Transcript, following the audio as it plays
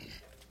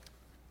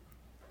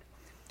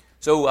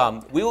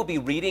So we will be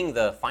reading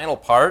the final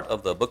part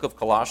of the book of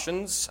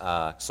Colossians.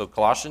 So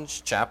Colossians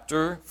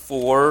chapter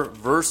 4,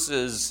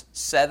 verses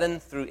 7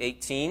 through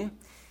 18.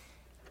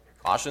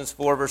 Colossians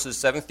 4, verses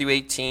 7 through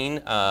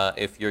 18.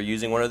 If you're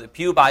using one of the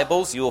Pew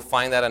Bibles, you will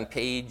find that on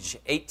page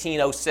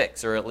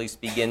 1806, or at least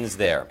begins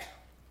there.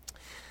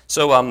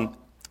 So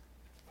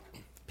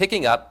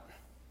picking up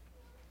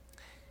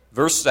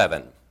verse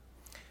 7.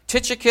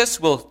 Tychicus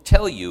will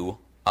tell you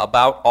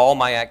about all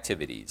my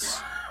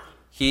activities.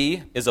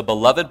 He is a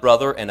beloved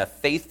brother and a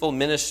faithful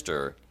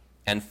minister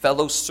and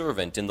fellow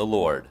servant in the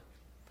Lord.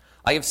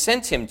 I have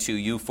sent him to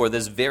you for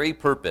this very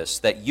purpose,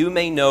 that you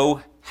may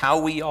know how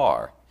we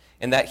are,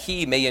 and that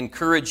he may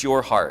encourage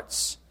your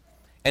hearts.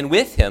 And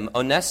with him,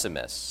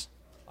 Onesimus,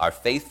 our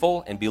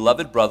faithful and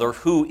beloved brother,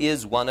 who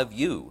is one of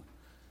you.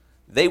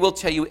 They will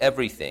tell you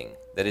everything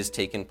that has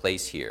taken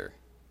place here.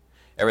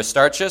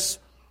 Aristarchus,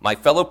 my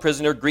fellow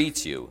prisoner,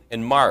 greets you,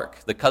 and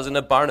Mark, the cousin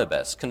of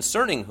Barnabas,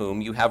 concerning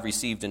whom you have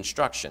received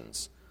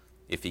instructions.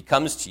 If he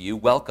comes to you,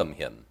 welcome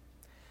him.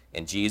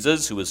 And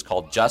Jesus, who is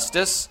called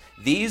Justus,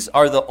 these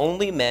are the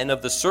only men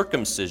of the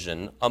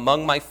circumcision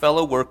among my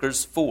fellow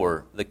workers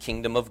for the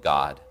kingdom of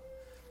God,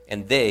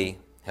 and they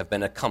have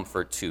been a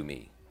comfort to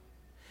me.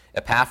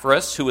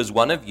 Epaphras, who is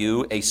one of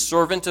you, a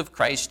servant of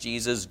Christ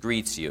Jesus,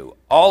 greets you,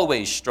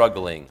 always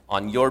struggling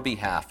on your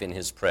behalf in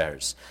his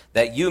prayers,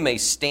 that you may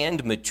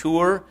stand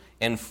mature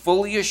and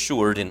fully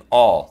assured in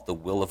all the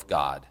will of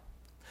God.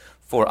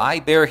 For I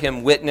bear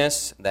him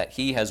witness that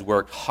he has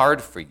worked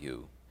hard for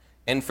you,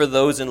 and for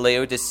those in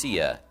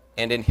Laodicea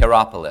and in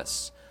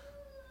Hierapolis.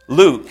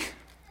 Luke,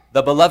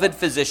 the beloved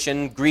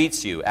physician,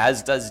 greets you,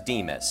 as does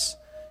Demas.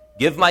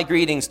 Give my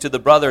greetings to the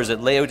brothers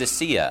at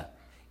Laodicea,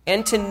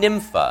 and to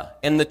Nympha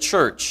and the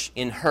church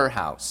in her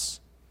house.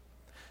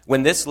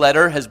 When this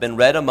letter has been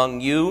read among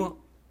you,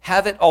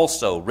 have it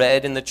also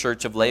read in the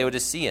church of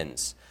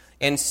Laodiceans,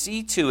 and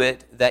see to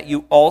it that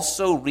you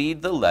also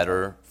read the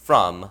letter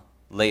from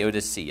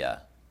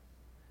Laodicea.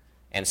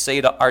 And say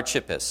to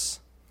Archippus,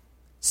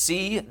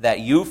 see that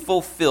you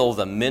fulfill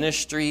the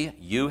ministry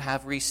you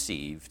have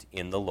received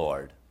in the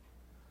Lord.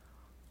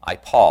 I,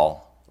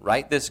 Paul,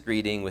 write this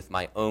greeting with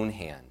my own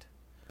hand.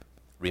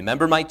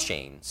 Remember my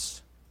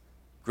chains.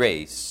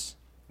 Grace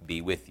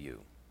be with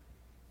you.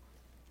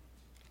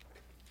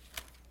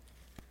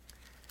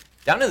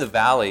 Down in the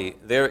valley,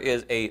 there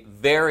is a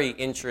very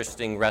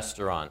interesting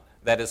restaurant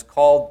that is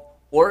called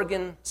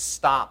Organ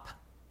Stop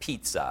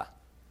Pizza.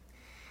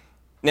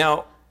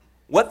 Now,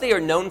 what they are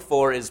known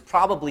for is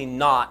probably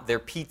not their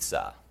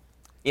pizza.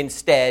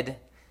 Instead,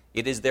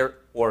 it is their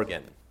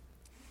organ.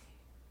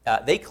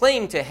 They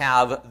claim to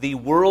have the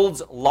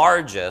world's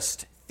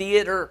largest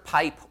theater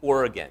pipe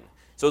organ.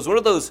 So it's one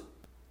of those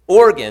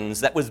organs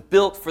that was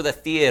built for the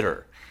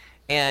theater,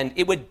 and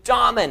it would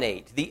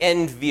dominate the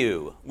end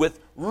view with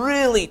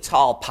really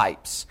tall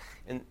pipes.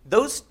 And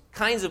those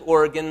kinds of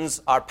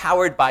organs are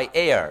powered by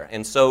air,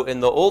 and so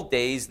in the old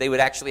days they would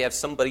actually have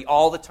somebody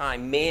all the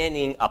time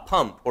manning a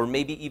pump, or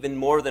maybe even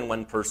more than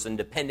one person,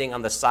 depending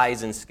on the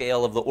size and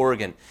scale of the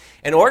organ.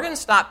 And Organ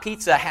Stop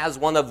Pizza has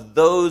one of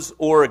those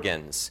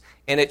organs,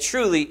 and it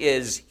truly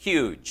is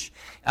huge.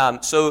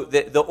 So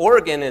the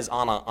organ is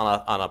on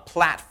a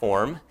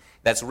platform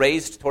that's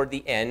raised toward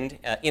the end,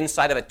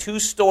 inside of a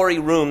 2-story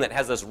room that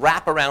has this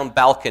wraparound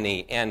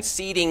balcony, and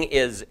seating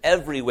is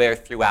everywhere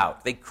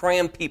throughout. They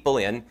cram people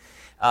in,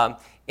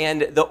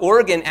 and the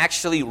organ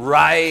actually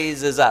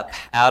rises up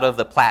out of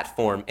the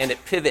platform, and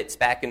it pivots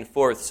back and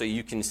forth so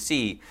you can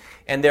see.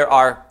 And there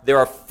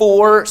are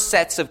 4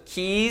 sets of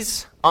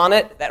keys on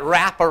it that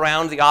wrap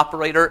around the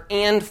operator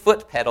and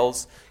foot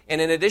pedals,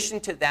 and in addition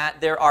to that,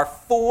 there are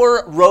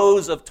 4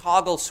 rows of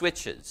toggle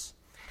switches.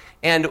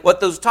 And what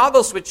those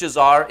toggle switches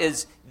are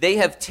is they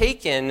have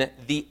taken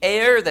the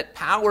air that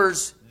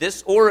powers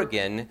this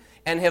organ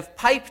and have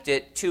piped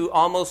it to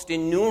almost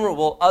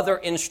innumerable other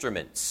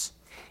instruments.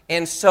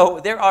 And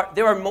so there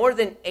are more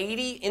than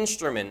 80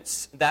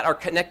 instruments that are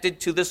connected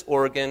to this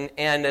organ,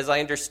 and as I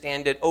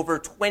understand it, over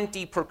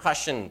 20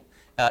 percussion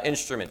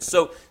instruments.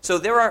 So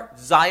there are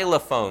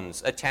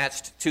xylophones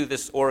attached to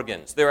this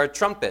organ. There are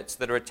trumpets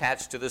that are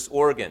attached to this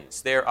organ.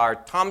 There are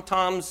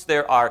tom-toms.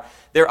 There are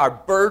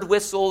bird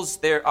whistles.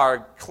 There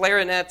are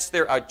clarinets.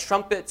 There are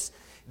trumpets.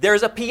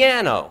 There's a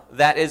piano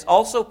that is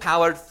also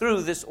powered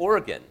through this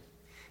organ.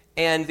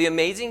 And the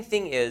amazing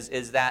thing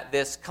is that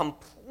this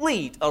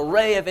complete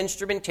array of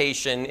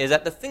instrumentation is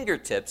at the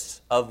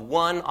fingertips of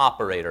one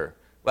operator,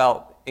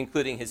 well,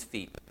 including his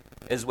feet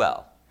as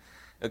well.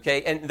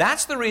 Okay, and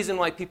that's the reason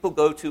why people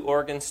go to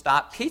Organ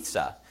Stop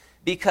Pizza,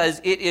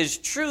 because it is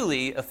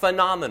truly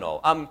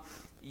phenomenal.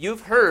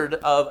 You've heard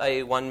of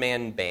a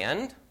one-man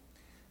band.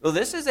 Well,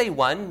 this is a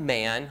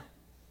one-man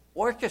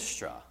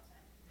orchestra,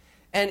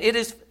 and it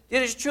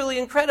is truly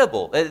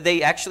incredible.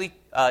 They actually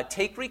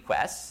take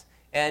requests,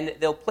 and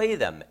they'll play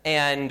them.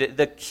 And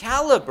the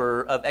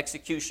caliber of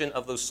execution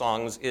of those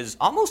songs is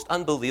almost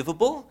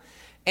unbelievable,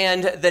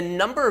 and the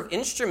number of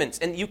instruments,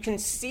 and you can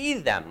see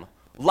them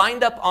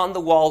lined up on the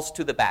walls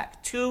to the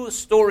back. 2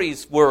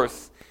 stories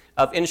worth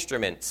of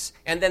instruments.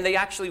 And then they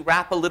actually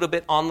wrap a little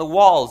bit on the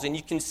walls, and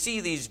you can see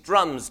these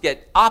drums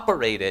get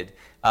operated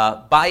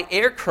by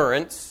air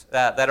currents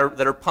that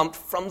are pumped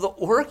from the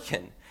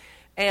organ.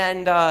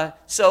 And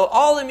so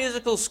all the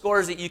musical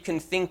scores that you can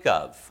think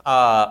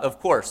of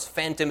course,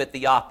 Phantom at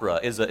the Opera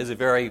is a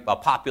very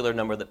popular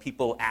number that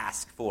people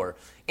ask for.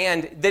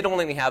 And they don't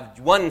only have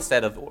one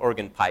set of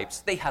organ pipes,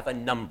 they have a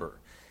number.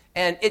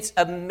 And it's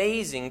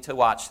amazing to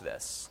watch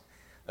this,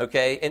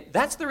 okay? And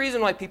that's the reason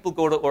why people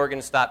go to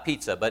Organ Stop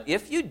Pizza. But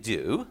if you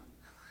do,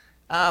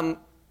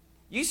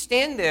 you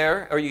stand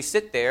there or you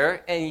sit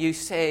there and you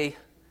say,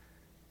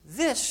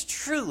 this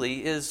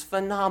truly is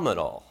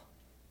phenomenal.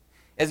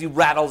 As he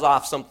rattles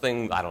off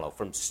something, I don't know,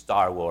 from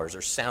Star Wars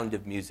or Sound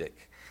of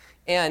Music.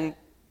 And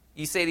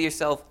you say to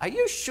yourself, are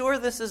you sure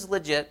this is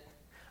legit?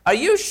 Are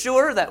you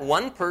sure that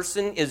one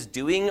person is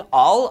doing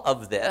all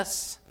of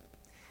this?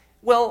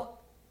 Well,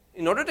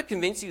 in order to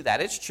convince you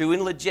that it's true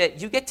and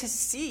legit, you get to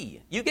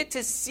see. You get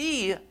to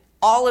see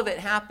all of it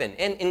happen,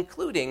 and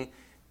including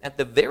at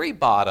the very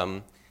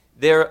bottom,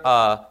 at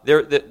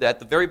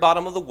the very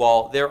bottom of the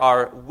wall, there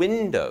are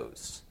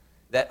windows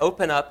that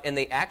open up, and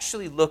they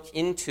actually look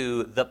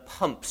into the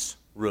pumps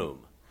room,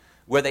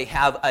 where they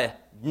have a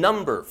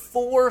number,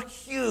 4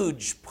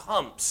 huge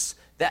pumps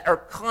that are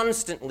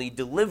constantly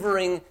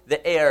delivering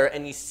the air,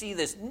 and you see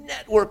this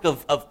network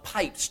of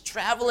pipes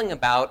traveling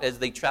about as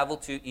they travel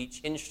to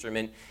each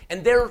instrument,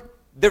 and they're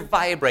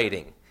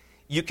vibrating.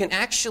 You can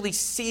actually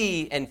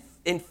see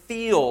and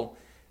feel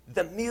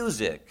the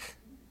music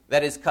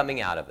that is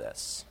coming out of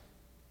this.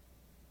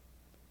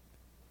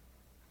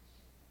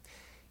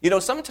 You know,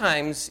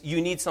 sometimes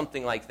you need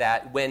something like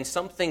that when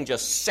something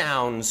just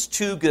sounds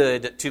too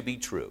good to be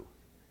true.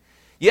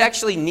 You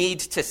actually need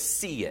to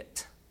see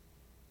it.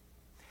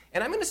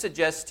 And I'm going to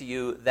suggest to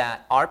you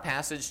that our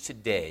passage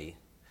today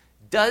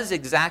does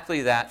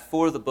exactly that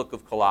for the book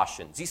of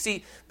Colossians. You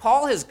see,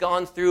 Paul has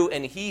gone through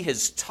and he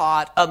has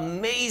taught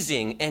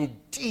amazing and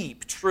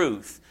deep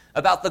truth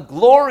about the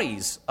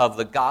glories of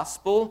the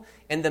gospel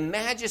and the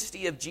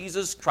majesty of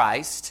Jesus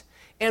Christ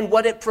and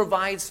what it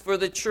provides for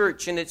the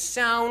church. And it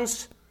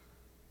sounds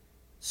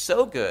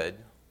so good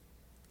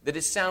that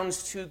it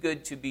sounds too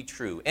good to be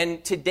true.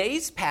 And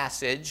today's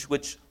passage,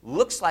 which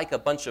looks like a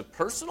bunch of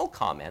personal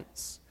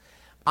comments,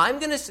 I'm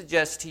going to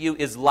suggest to you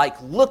is like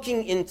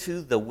looking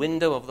into the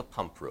window of the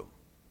pump room.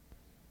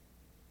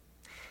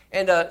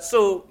 And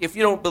so if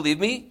you don't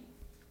believe me,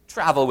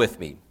 travel with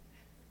me.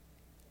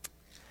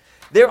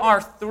 There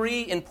are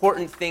 3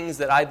 important things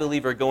that I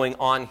believe are going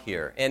on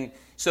here. And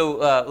so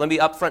let me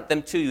upfront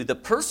them to you. The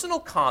personal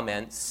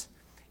comments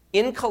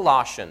in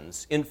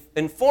Colossians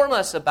inform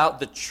us about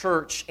the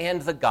church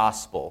and the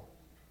gospel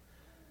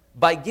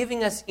by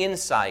giving us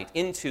insight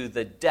into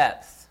the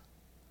depth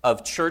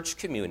of church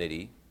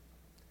community,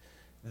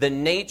 the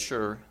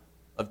nature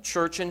of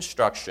church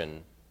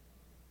instruction,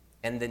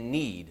 and the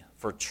need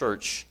for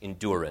church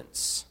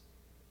endurance.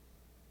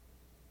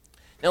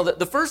 Now,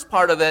 the first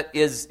part of it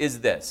is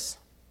this.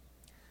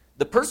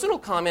 The personal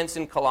comments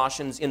in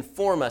Colossians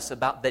inform us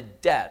about the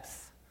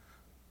depth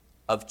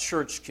of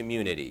church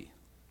community.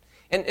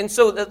 And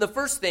so the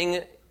first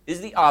thing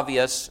is the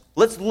obvious.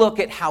 Let's look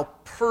at how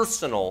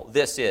personal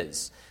this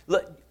is.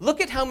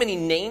 Look at how many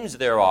names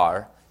there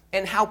are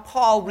and how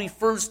Paul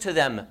refers to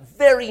them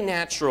very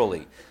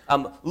naturally.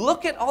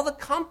 Look at all the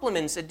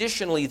compliments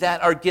additionally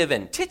that are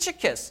given.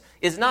 Tychicus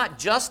is not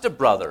just a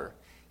brother.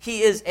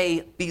 He is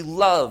a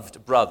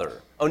beloved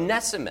brother.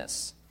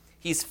 Onesimus,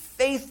 he's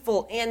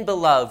faithful and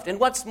beloved. And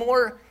what's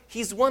more,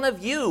 he's one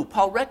of you.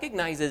 Paul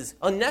recognizes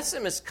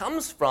Onesimus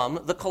comes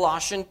from the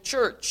Colossian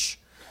church.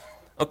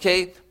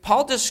 Okay,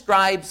 Paul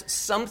describes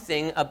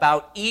something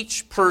about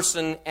each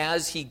person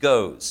as he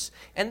goes.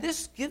 And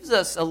this gives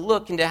us a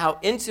look into how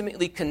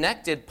intimately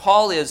connected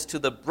Paul is to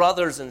the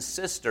brothers and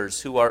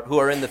sisters who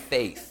are in the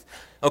faith.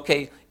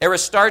 Okay,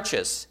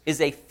 Aristarchus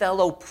is a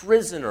fellow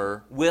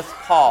prisoner with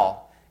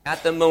Paul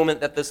at the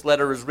moment that this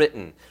letter is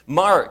written.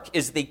 Mark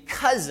is the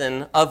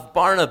cousin of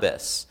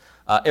Barnabas.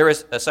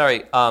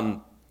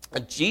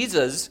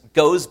 Jesus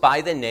goes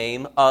by the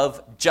name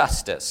of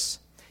Justus.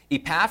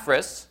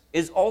 Epaphras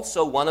is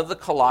also one of the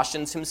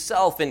Colossians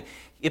himself, and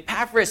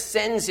Epaphras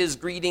sends his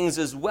greetings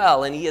as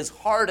well, and he is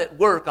hard at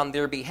work on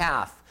their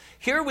behalf.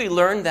 Here we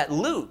learn that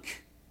Luke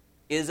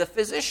is a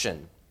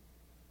physician.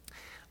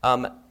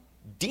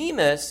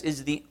 Demas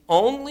is the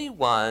only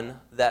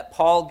one that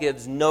Paul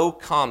gives no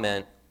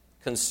comment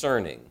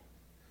concerning.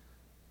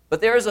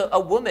 But there is a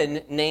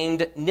woman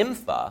named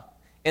Nympha,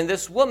 and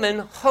this woman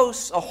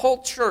hosts a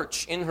whole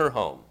church in her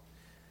home.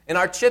 And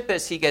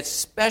Archippus, he gets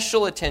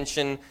special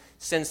attention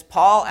since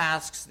Paul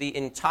asks the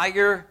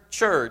entire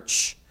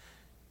church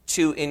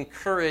to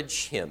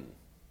encourage him.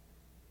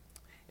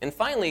 And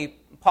finally,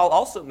 Paul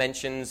also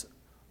mentions,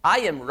 I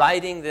am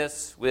writing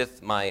this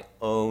with my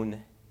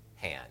own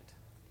hand.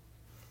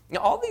 Now,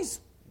 all these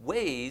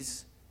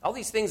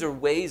things are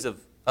ways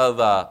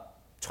of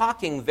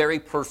talking very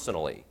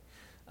personally.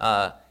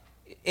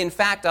 In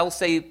fact, I'll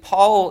say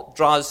Paul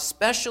draws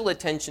special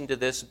attention to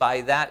this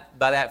by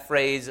that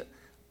phrase,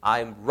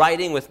 I'm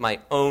writing with my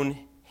own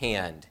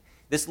hand.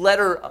 This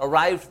letter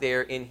arrived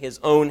there in his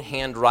own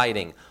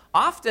handwriting.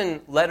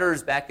 Often,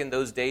 letters back in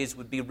those days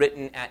would be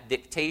written at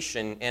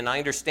dictation, and I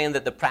understand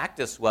that the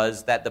practice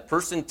was that the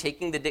person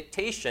taking the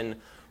dictation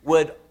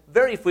would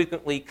very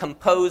frequently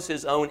compose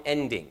his own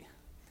ending.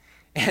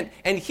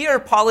 And here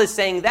Paul is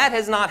saying that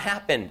has not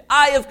happened.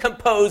 I have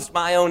composed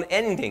my own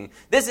ending.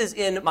 This is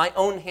in my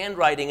own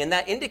handwriting, and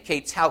that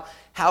indicates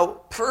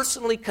how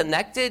personally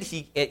connected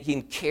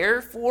the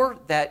care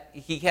that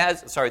he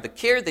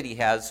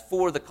has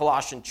for the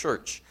Colossian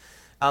church.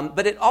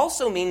 But it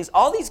also means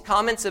all these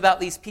comments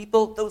about these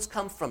people, those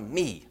come from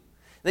me.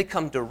 They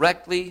come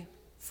directly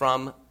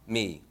from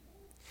me.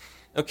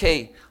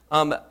 Okay,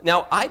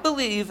 now I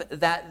believe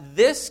that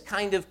this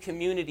kind of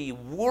community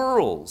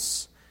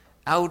whirls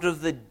out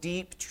of the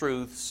deep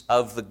truths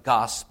of the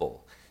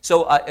gospel.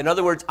 So, in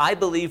other words, I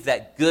believe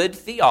that good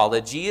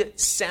theology,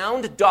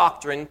 sound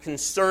doctrine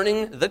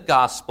concerning the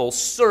gospel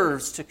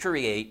serves to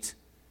create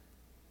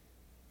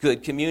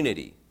good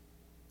community.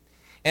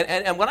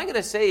 And what I'm going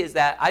to say is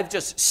that I've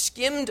just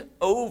skimmed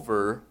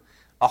over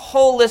a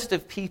whole list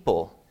of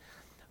people,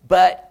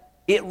 but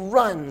it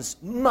runs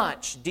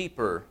much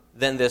deeper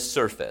than this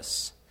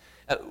surface.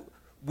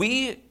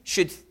 We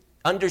should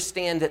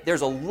understand that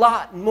there's a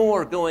lot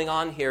more going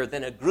on here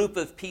than a group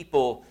of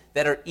people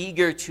that are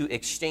eager to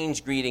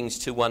exchange greetings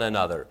to one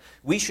another.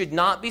 We should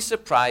not be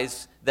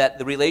surprised that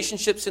the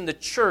relationships in the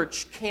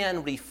church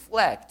can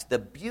reflect the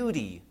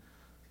beauty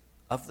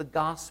of the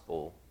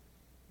gospel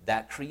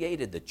that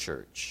created the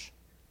church.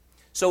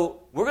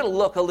 So we're going to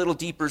look a little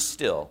deeper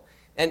still.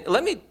 And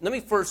let me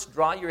first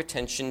draw your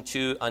attention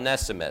to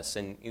Onesimus,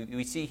 and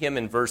we see him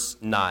in verse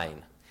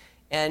 9.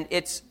 And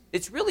it's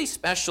really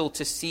special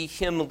to see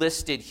him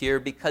listed here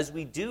because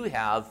we do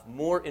have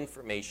more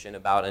information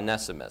about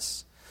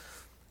Onesimus.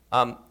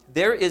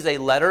 There is a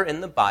letter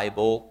in the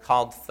Bible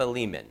called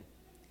Philemon,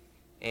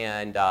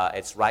 and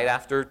it's right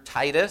after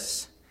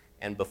Titus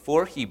and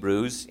before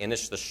Hebrews, and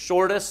it's the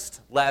shortest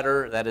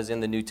letter that is in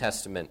the New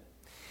Testament.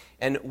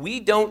 And we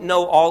don't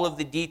know all of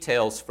the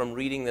details from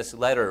reading this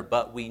letter,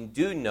 but we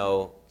do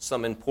know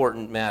some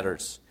important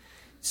matters.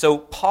 So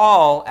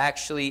Paul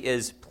actually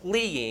is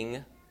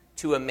pleading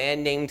to a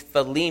man named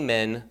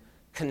Philemon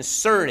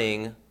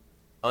concerning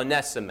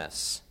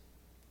Onesimus.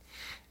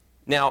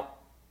 Now,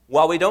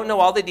 while we don't know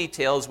all the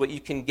details, what you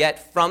can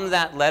get from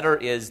that letter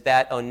is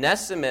that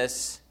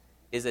Onesimus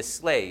is a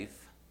slave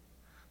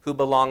who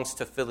belongs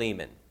to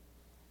Philemon.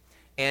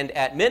 And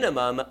at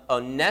minimum,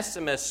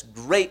 Onesimus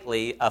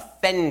greatly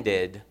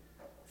offended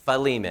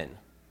Philemon.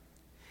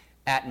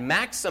 At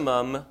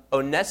maximum,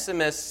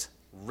 Onesimus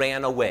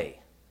ran away.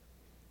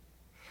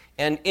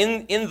 And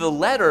in the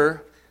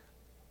letter,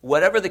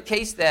 whatever the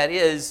case that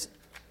is,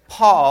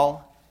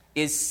 Paul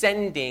is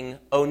sending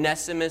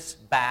Onesimus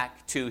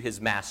back to his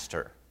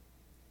master.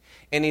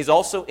 And he's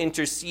also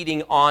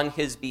interceding on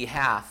his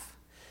behalf.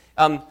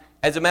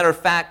 As a matter of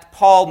fact,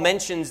 Paul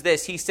mentions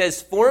this. He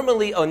says,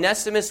 "Formerly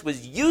Onesimus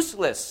was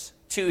useless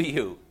to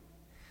you."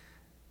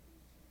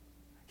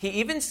 He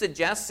even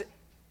suggests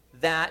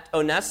that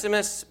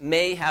Onesimus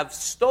may have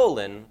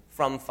stolen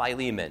from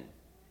Philemon.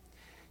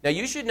 Now,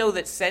 you should know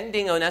that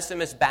sending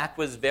Onesimus back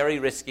was very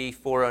risky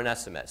for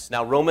Onesimus.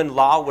 Now, Roman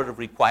law would have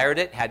required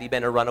it had he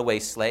been a runaway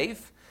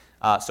slave.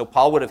 So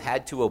Paul would have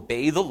had to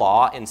obey the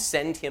law and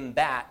send him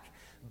back.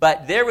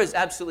 But there was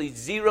absolutely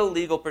zero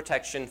legal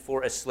protection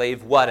for a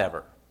slave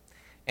whatever.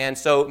 And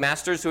so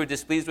masters who are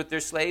displeased with their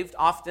slave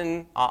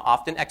often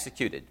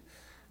executed.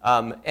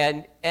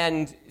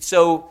 And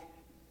so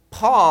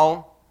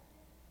Paul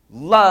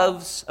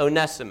loves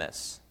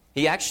Onesimus.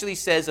 He actually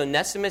says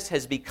Onesimus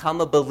has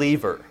become a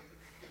believer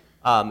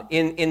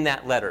in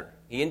that letter.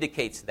 He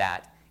indicates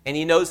that. And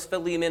he knows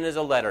Philemon is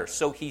a letter.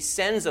 So he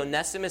sends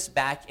Onesimus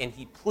back and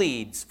he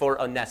pleads for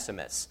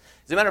Onesimus.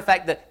 As a matter of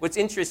fact, what's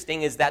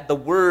interesting is that the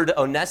word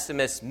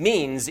Onesimus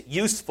means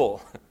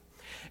useful.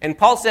 And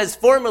Paul says,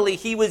 formerly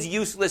he was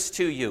useless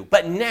to you,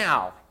 but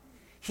now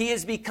he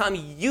has become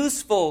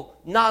useful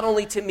not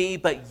only to me,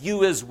 but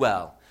you as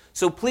well.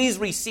 So please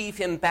receive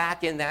him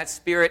back in that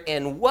spirit.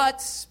 And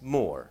what's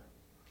more,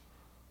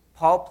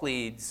 Paul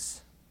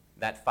pleads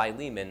that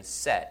Philemon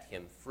set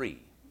him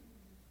free.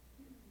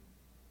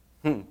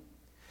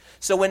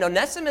 So when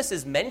Onesimus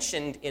is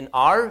mentioned in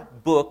our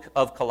book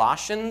of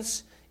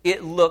Colossians,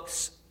 it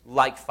looks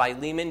like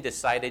Philemon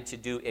decided to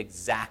do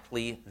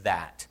exactly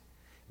that.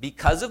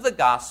 Because of the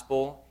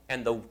gospel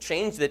and the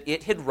change that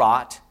it had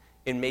wrought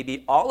in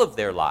maybe all of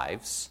their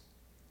lives,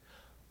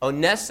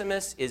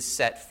 Onesimus is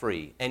set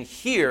free. And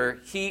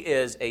here he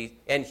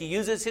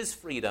uses his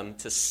freedom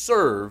to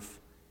serve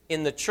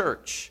in the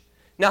church.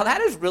 Now that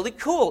is really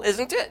cool,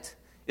 isn't it?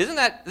 Isn't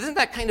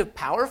that kind of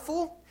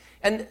powerful?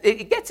 And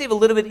it gets a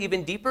little bit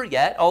even deeper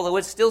yet, although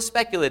it's still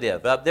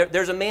speculative.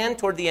 There's a man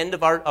toward the end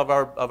of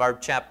our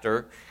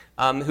chapter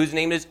whose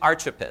name is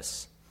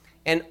Archippus.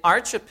 And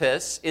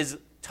Archippus is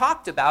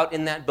talked about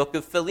in that book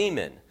of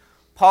Philemon.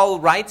 Paul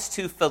writes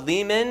to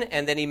Philemon,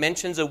 and then he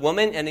mentions a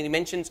woman, and then he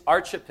mentions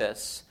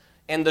Archippus.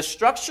 And the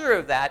structure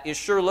of that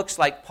sure looks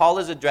like Paul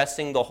is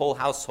addressing the whole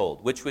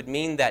household, which would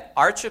mean that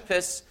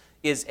Archippus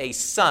is a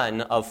son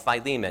of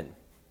Philemon.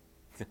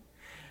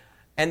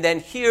 And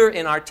then here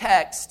in our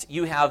text,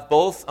 you have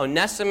both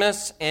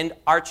Onesimus and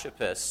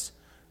Archippus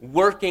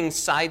working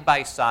side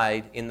by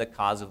side in the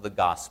cause of the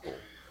gospel.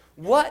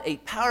 What a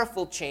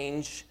powerful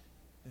change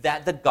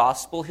that the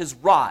gospel has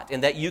wrought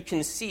and that you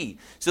can see.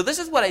 So this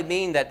is what I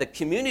mean, that the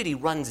community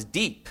runs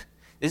deep.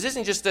 This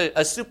isn't just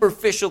a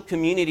superficial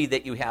community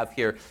that you have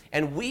here.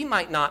 And we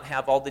might not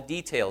have all the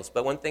details,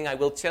 but one thing I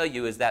will tell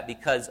you is that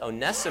because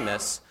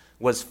Onesimus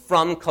was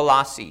from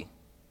Colossae,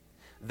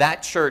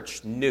 that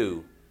church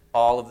knew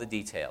all of the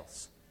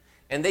details.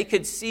 And they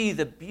could see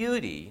the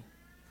beauty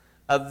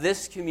of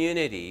this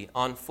community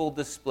on full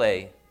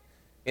display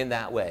in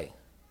that way.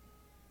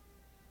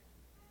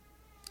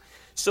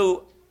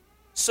 So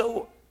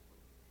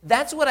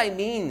that's what I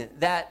mean,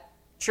 that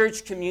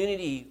church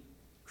community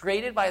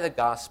created by the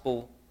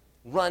gospel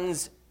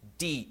runs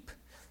deep.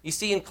 You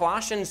see, in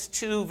Colossians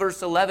 2,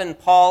 verse 11,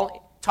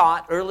 Paul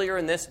taught earlier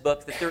in this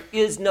book that there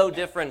is no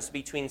difference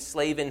between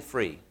slave and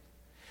free.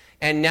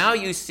 And now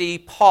you see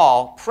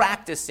Paul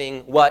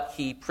practicing what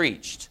he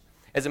preached.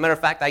 As a matter of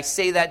fact, I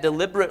say that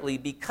deliberately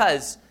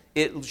because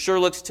it sure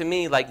looks to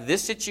me like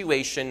this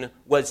situation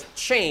was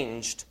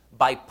changed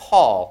by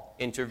Paul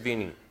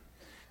intervening.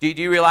 Do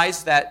you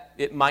realize that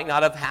it might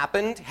not have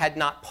happened had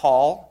not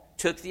Paul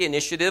took the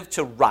initiative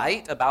to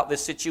write about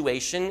this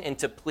situation and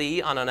to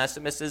plea on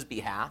Onesimus'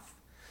 behalf?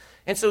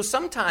 And so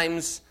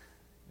sometimes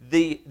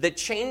the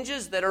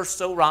changes that are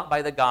so wrought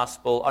by the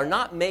gospel are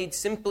not made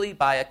simply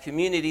by a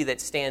community that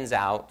stands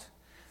out.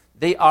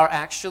 They are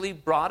actually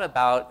brought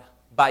about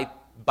by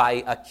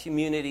a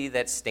community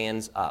that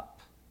stands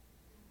up.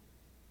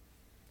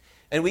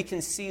 And we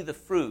can see the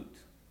fruit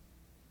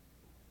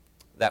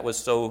that was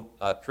so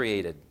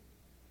created.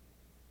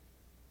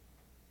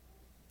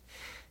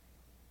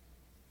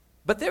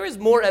 But there is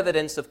more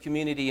evidence of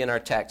community in our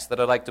text that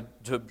I'd like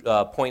to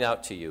point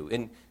out to you.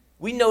 And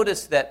we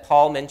notice that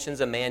Paul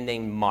mentions a man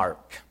named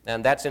Mark,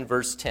 and that's in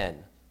verse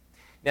 10.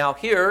 Now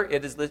here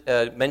it is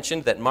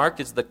mentioned that Mark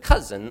is the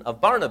cousin of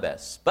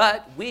Barnabas,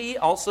 but we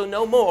also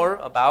know more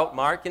about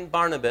Mark and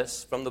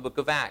Barnabas from the book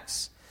of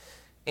Acts.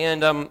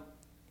 And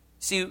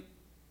see,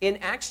 in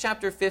Acts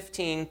chapter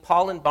 15,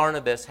 Paul and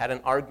Barnabas had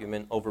an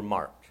argument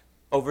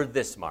over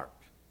this Mark.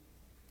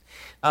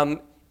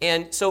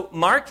 And so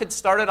Mark had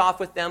started off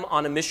with them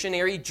on a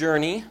missionary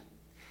journey,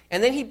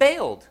 and then he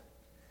bailed.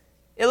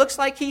 It looks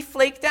like he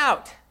flaked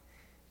out.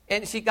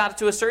 And she got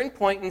to a certain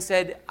point and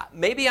said,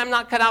 maybe I'm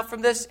not cut out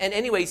from this. And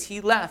anyways, he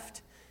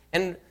left.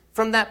 And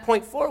from that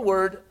point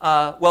forward,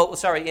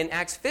 in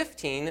Acts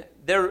 15,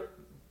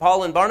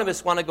 Paul and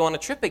Barnabas want to go on a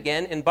trip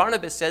again, and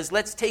Barnabas says,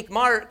 let's take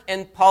Mark.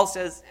 And Paul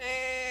says,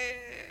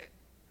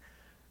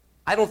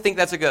 I don't think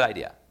that's a good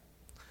idea.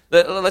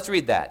 Let's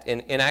read that.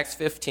 In Acts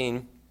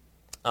 15,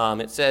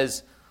 it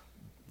says,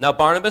 now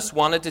Barnabas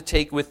wanted to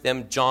take with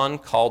them John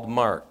called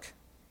Mark.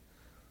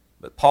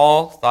 But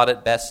Paul thought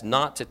it best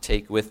not to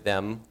take with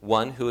them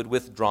one who had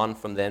withdrawn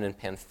from them in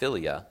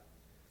Pamphylia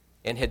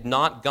and had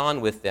not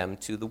gone with them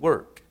to the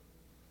work.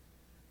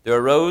 There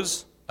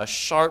arose a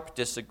sharp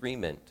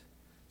disagreement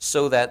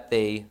so that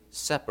they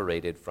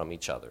separated from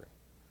each other.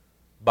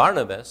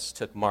 Barnabas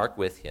took Mark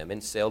with him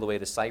and sailed away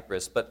to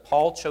Cyprus, but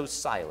Paul chose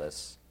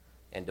Silas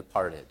and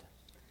departed.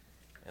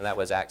 And that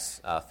was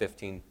Acts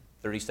 15,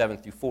 37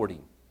 through 40.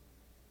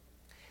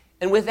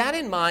 And with that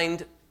in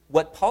mind,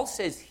 what Paul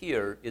says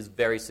here is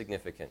very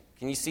significant.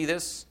 Can you see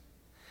this?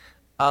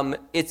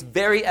 It's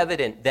very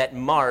evident that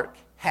Mark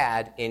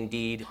had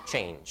indeed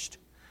changed.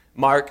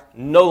 Mark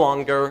no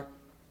longer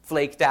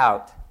flaked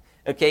out.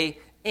 Okay?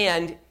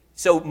 And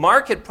so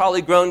Mark had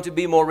probably grown to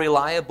be more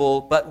reliable,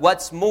 but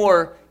what's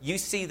more, you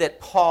see that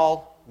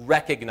Paul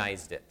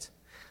recognized it.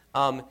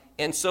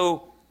 And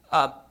so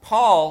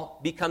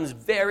Paul becomes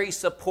very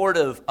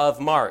supportive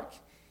of Mark,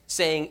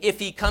 saying, if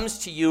he comes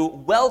to you,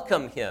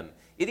 welcome him.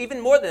 And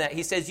even more than that,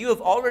 he says, you have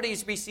already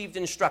received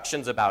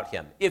instructions about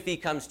him. If he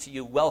comes to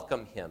you,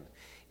 welcome him.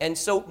 And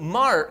so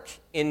Mark,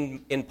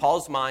 in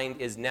Paul's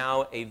mind, is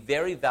now a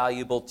very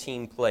valuable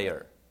team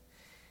player.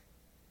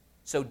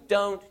 So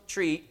don't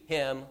treat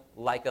him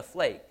like a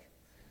flake.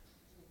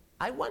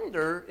 I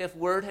wonder if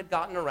word had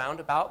gotten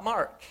around about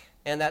Mark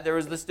and that there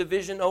was this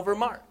division over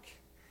Mark.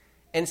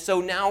 And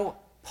so now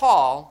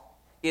Paul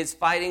is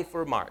fighting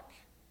for Mark.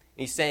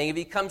 He's saying, if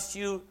he comes to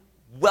you,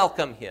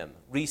 welcome him,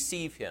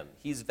 receive him.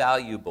 He's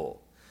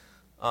valuable.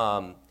 So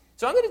I'm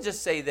going to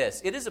just say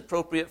this. It is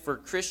appropriate for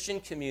Christian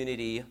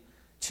community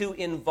to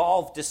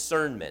involve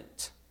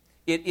discernment.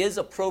 It is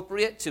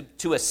appropriate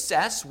to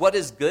assess what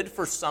is good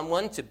for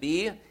someone to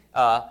be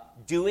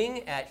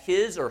doing at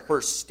his or her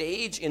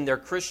stage in their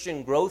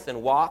Christian growth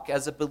and walk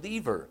as a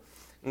believer.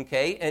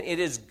 Okay? And it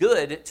is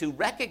good to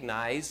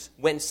recognize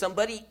when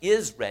somebody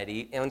is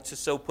ready and to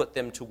so put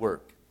them to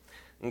work.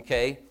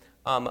 Okay?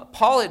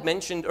 Paul had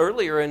mentioned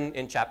earlier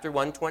in chapter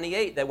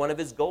 128 that one of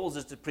his goals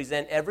is to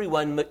present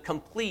everyone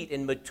complete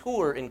and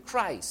mature in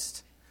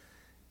Christ.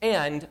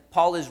 And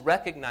Paul is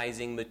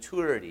recognizing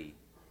maturity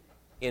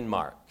in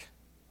Mark.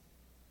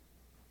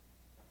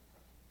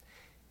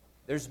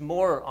 There's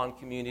more on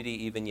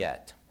community even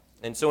yet.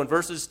 And so in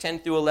verses 10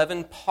 through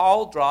 11,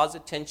 Paul draws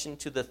attention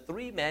to the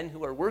three men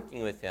who are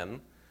working with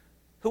him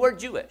who are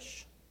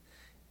Jewish.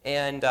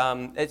 And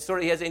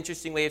he has an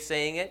interesting way of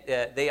saying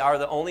it. They are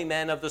the only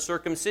men of the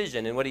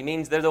circumcision. And what he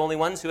means, they're the only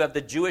ones who have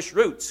the Jewish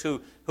roots,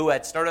 who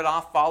had started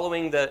off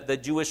following the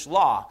Jewish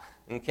law.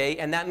 Okay?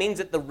 And that means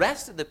that the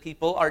rest of the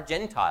people are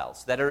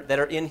Gentiles that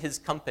are in his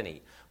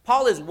company.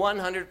 Paul is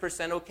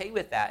 100% okay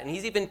with that. And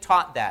he's even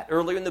taught that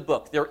earlier in the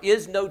book. There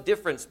is no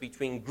difference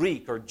between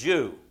Greek or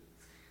Jew.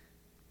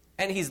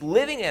 And he's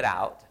living it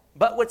out.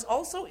 But what's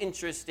also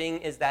interesting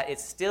is that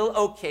it's still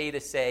okay to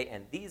say,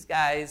 and these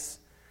guys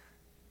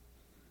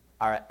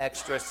are an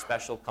extra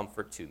special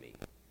comfort to me.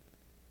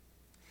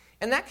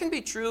 And that can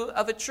be true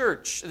of a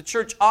church. The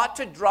church ought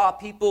to draw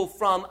people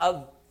from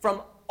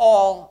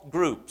all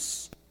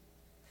groups.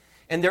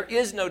 And there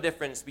is no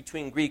difference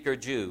between Greek or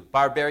Jew,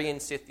 barbarian,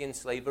 Scythian,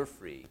 slave, or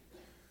free.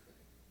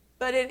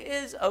 But it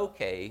is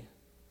okay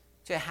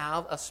to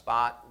have a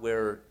spot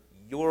where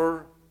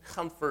your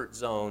comfort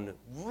zone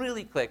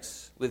really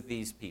clicks with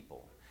these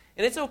people.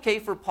 And it's okay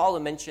for Paul to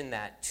mention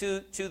that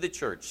to the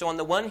church. So on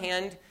the one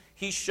hand,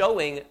 he's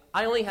showing,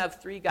 I only have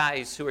 3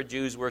 guys who are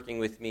Jews working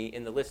with me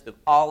in the list of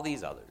all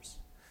these others.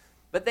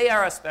 But they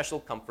are a special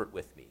comfort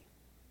with me.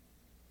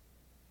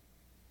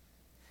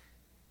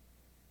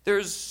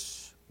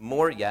 There's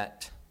more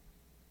yet.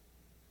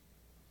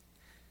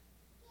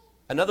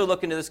 Another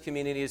look into this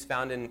community is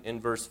found in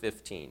verse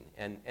 15.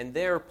 And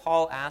there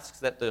Paul asks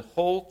that the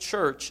whole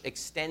church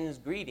extends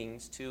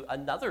greetings to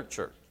another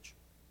church.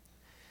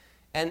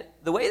 And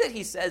the way that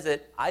he says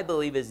it, I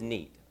believe, is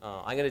neat.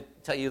 I'm going to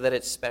tell you that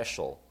it's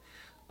special.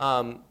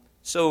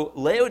 So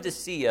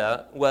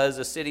Laodicea was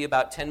a city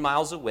about 10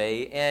 miles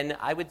away, and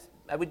I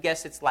would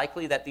guess it's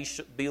likely that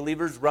these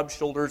believers rubbed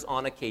shoulders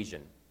on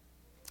occasion.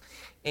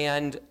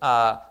 And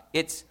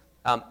it's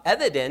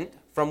evident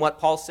from what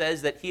Paul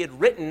says that he had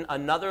written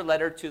another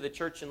letter to the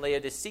church in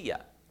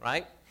Laodicea,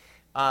 right?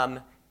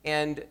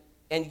 And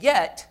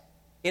yet,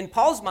 in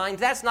Paul's mind,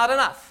 that's not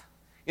enough.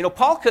 You know,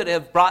 Paul could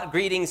have brought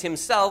greetings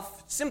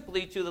himself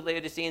simply to the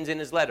Laodiceans in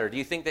his letter. Do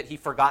you think that he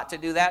forgot to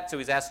do that, so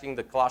he's asking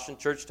the Colossian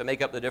church to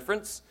make up the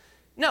difference?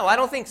 No, I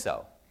don't think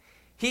so.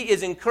 He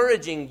is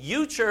encouraging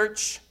you,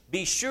 church,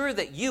 be sure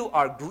that you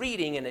are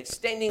greeting and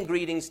extending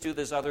greetings to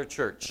this other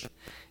church.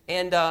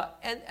 And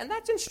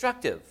that's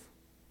instructive,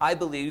 I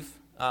believe,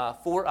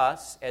 for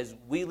us as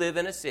we live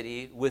in a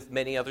city with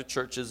many other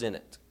churches in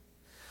it.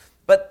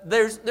 But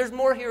there's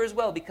more here as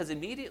well, because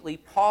immediately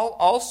Paul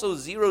also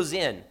zeroes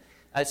in.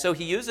 So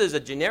he uses a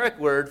generic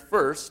word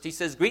first. He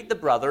says, greet the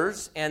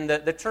brothers, and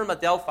the term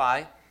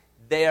adelphoi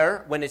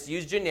there, when it's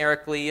used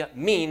generically,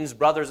 means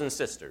brothers and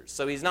sisters.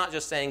 So he's not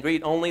just saying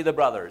greet only the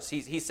brothers.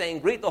 He's saying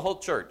greet the whole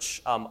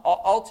church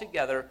all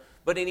together,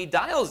 but then he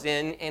dials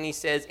in and he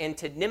says, and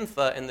to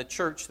Nympha and the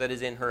church that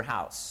is in her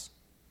house.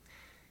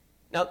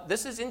 Now,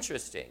 this is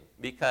interesting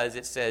because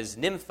it says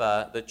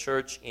Nympha, the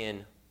church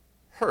in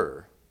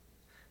her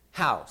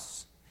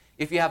house.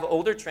 If you have an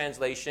older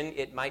translation,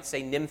 it might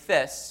say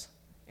Nymphis,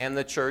 and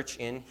the church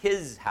in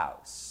his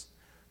house.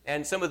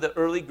 And some of the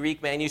early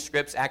Greek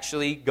manuscripts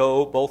actually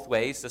go both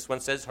ways. This one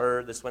says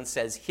her, this one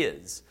says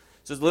his.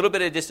 So there's a little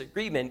bit of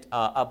disagreement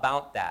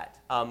about that.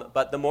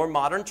 But the more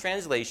modern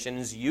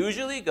translations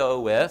usually go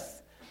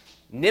with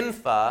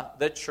Nympha,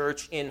 the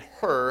church in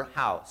her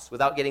house.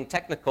 Without getting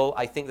technical,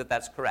 I think that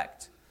that's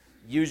correct.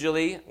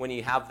 Usually, when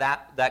you have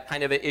that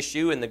kind of an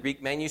issue in the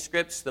Greek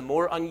manuscripts, the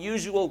more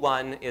unusual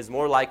one is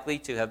more likely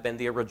to have been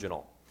the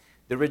original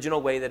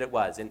way that it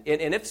was. And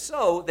if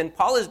so, then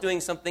Paul is doing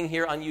something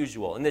here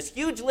unusual. In this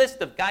huge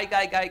list of guy,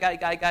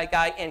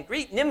 and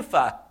greet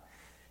Nympha,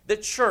 the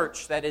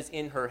church that is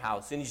in her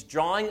house. And he's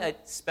drawing a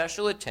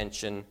special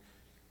attention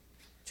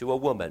to a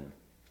woman.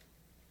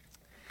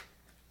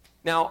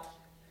 Now,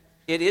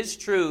 it is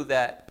true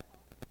that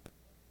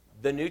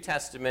the New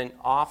Testament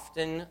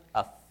often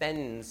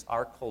offends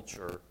our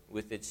culture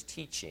with its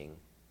teaching,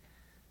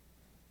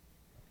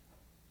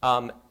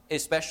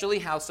 especially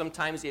how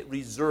sometimes it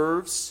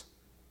reserves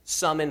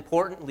some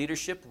important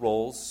leadership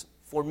roles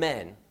for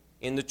men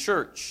in the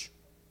church.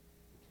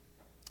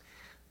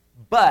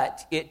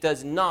 But it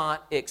does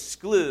not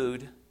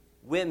exclude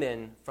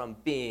women from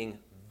being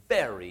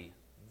very,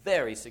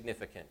 very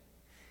significant.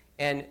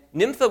 And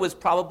Nympha was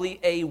probably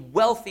a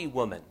wealthy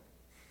woman.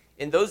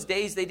 In those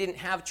days, they didn't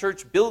have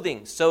church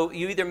buildings, so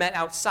you either met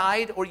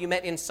outside or you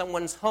met in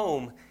someone's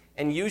home.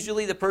 And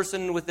usually the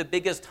person with the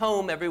biggest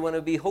home, everyone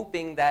would be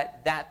hoping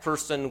that that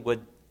person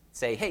would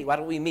say, hey, why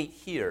don't we meet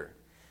here?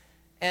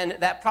 And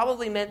that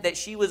probably meant that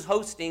she was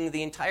hosting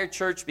the entire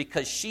church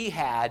because she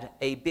had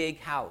a big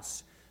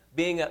house.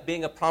 Being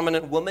a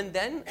prominent woman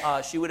then,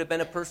 she would have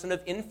been a person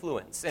of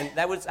influence. And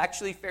that was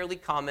actually fairly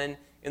common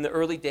in the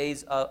early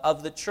days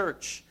of the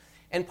church.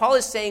 And Paul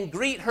is saying,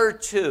 greet her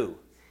too.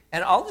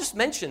 And I'll just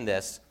mention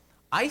this.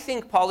 I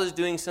think Paul is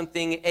doing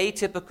something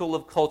atypical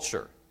of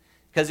culture.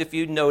 Because if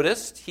you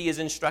noticed, he is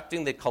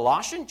instructing the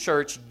Colossian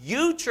church,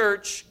 you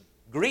church,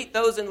 greet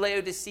those in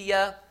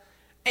Laodicea.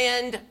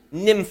 and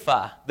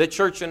Nympha, the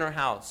church in her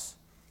house.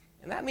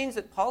 And that means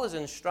that Paul is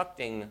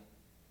instructing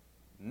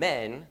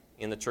men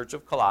in the church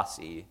of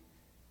Colossae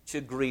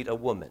to greet a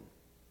woman.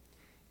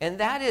 And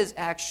that is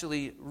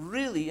actually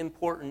really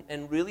important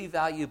and really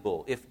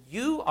valuable. If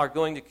you are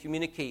going to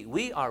communicate,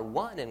 we are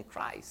one in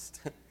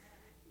Christ,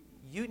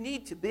 you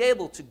need to be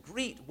able to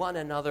greet one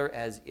another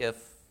as if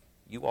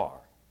you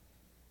are.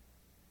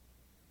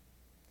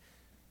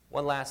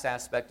 One last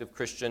aspect of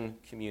Christian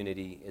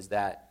community is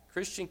that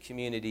Christian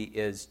community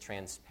is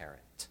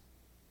transparent.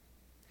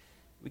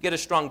 We get a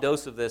strong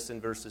dose of this in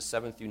verses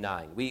 7 through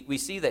 9. We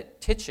see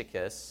that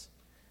Tychicus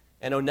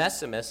and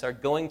Onesimus are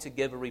going to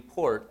give a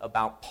report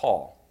about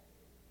Paul.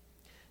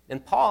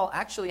 And Paul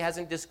actually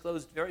hasn't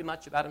disclosed very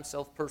much about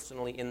himself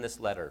personally in this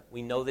letter.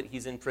 We know that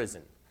he's in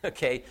prison,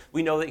 okay?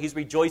 We know that he's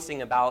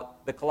rejoicing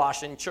about the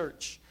Colossian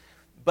church.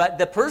 But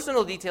the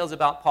personal details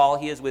about Paul,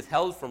 he is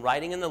withheld from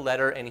writing in the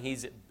letter, and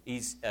he's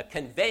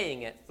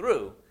conveying it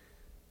through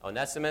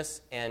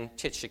Onesimus and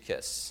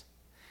Tychicus.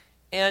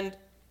 And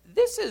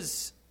this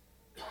is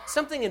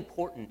something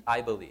important, I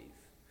believe,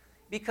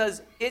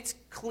 because it's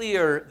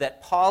clear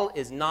that Paul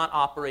is not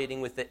operating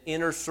with the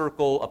inner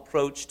circle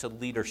approach to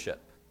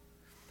leadership.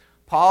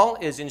 Paul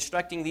is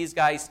instructing these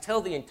guys,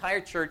 tell the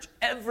entire church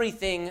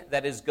everything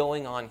that is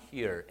going on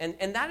here.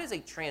 And that is a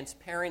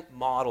transparent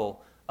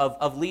model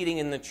of leading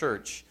in the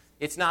church.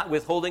 It's not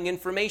withholding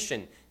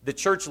information. The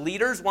church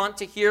leaders want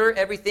to hear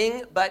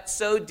everything, but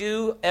so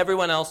do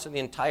everyone else in the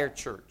entire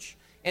church.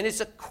 And it's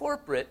a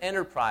corporate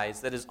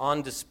enterprise that is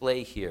on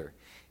display here.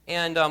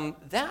 And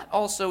that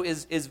also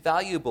is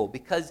valuable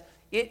because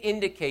it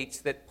indicates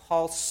that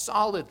Paul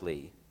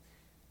solidly,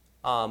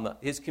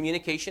 his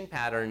communication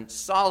pattern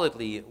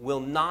solidly will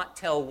not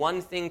tell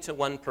one thing to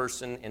one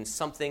person and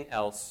something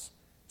else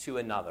to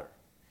another.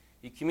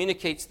 He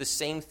communicates the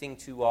same thing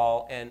to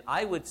all, and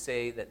I would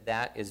say that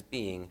that is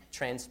being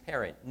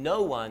transparent.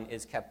 No one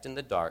is kept in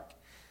the dark.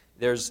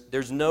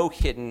 There's no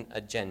hidden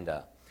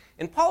agenda.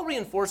 And Paul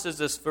reinforces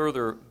this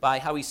further by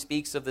how he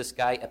speaks of this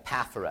guy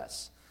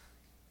Epaphras.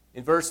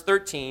 In verse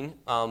 13,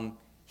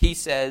 he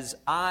says,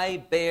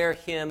 I bear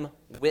him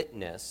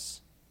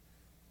witness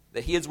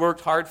that he has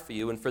worked hard for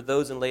you and for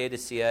those in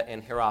Laodicea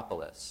and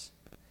Hierapolis.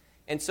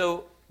 And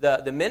so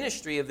the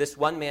ministry of this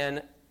one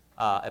man,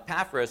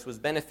 Epaphras, was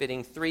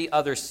benefiting 3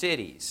 other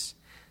cities.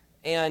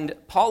 And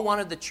Paul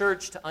wanted the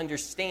church to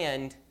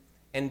understand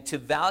and to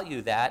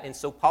value that. And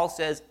so Paul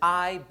says,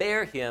 I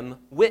bear him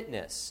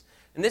witness.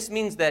 And this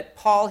means that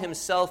Paul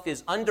himself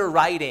is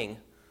underwriting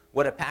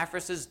what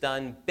Epaphras has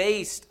done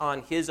based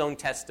on his own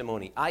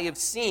testimony. I have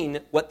seen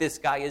what this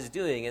guy is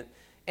doing.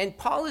 And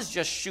Paul is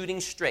just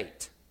shooting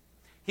straight.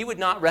 He would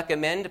not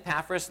recommend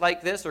Epaphras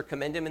like this or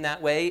commend him in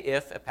that way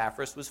if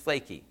Epaphras was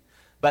flaky.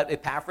 But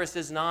Epaphras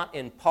is not,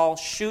 and Paul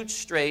shoots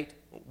straight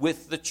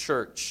with the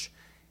church.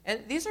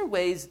 And these are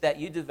ways that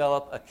you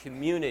develop a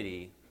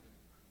community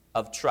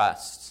of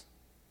trust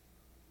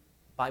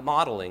by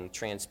modeling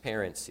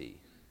transparency.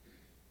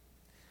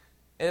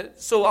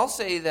 So I'll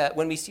say that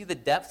when we see the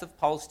depth of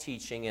Paul's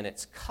teaching and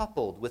it's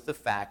coupled with the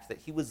fact that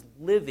he was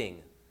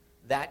living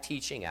that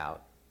teaching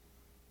out,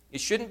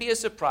 it shouldn't be a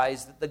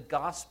surprise that the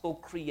gospel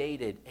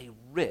created a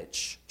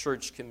rich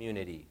church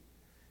community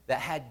that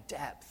had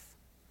depth,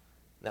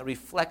 that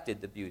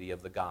reflected the beauty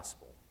of the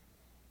gospel.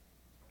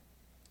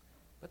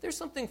 But there's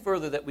something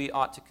further that we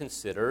ought to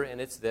consider, and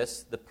it's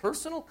this. The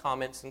personal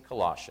comments in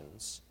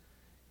Colossians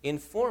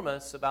inform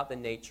us about the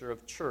nature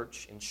of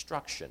church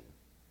instruction.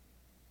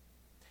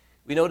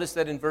 We notice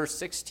that in verse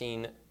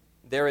 16,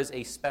 there is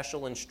a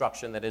special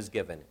instruction that is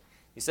given.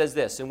 He says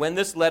this, and when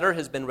this letter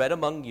has been read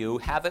among you,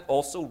 have it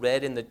also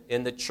read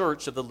in the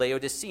church of the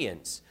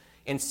Laodiceans,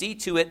 and see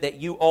to it that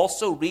you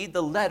also read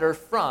the letter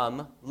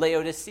from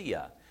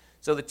Laodicea.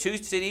 So the 2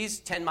 cities,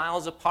 10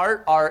 miles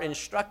apart, are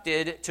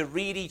instructed to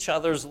read each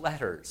other's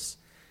letters.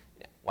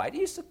 Why do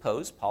you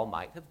suppose Paul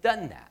might have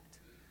done that?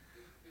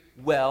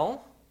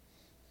 Well,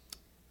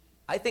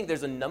 I think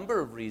there's a number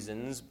of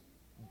reasons,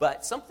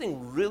 but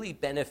something really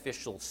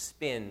beneficial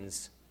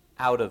spins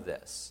out of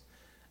this.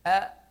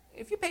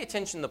 If you pay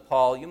attention to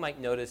Paul, you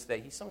might notice that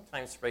he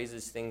sometimes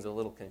phrases things a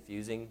little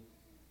confusing.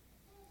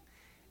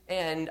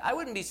 And I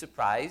wouldn't be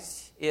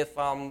surprised if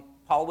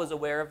Paul was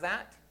aware of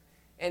that.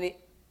 And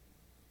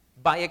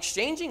by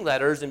exchanging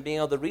letters and being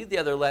able to read the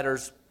other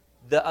letters,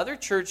 the other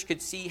church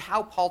could see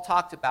how Paul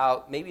talked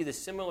about maybe the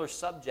similar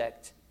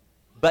subject,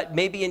 but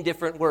maybe in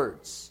different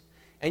words.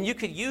 And you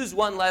could use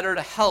one letter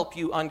to help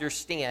you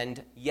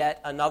understand yet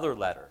another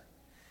letter.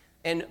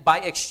 And by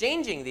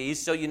exchanging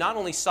these, so you not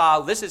only saw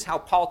this is how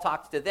Paul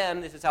talked to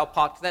them, this is how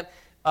Paul talked to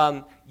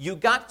them, you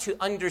got to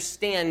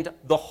understand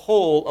the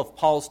whole of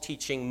Paul's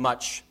teaching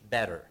much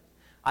better.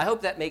 I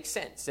hope that makes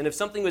sense. And if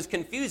something was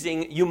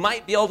confusing, you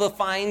might be able to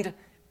find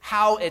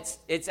how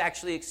it's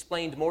actually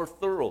explained more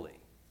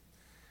thoroughly.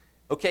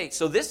 Okay,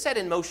 so this set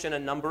in motion a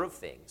number of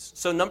things.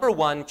 So number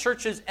one,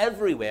 churches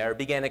everywhere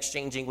began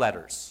exchanging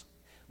letters.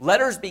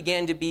 Letters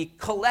began to be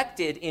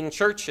collected in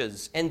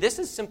churches, and this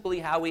is simply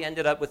how we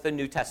ended up with the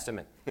New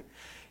Testament.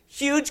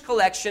 huge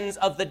collections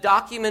of the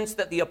documents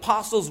that the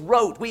apostles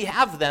wrote. We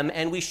have them,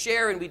 and we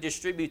share and we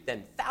distribute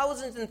them.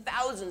 Thousands and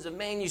thousands of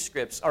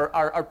manuscripts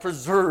are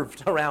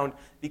preserved around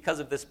because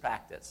of this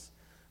practice.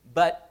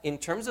 But in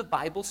terms of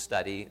Bible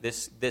study,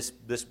 this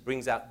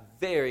brings out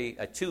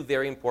two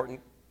very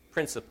important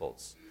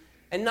principles.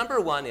 And number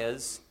one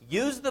is,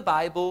 use the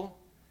Bible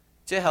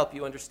to help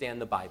you understand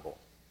the Bible.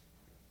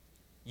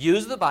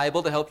 Use the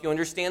Bible to help you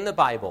understand the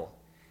Bible.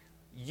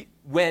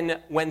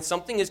 When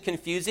something is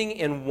confusing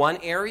in one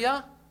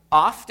area,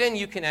 often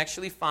you can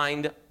actually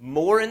find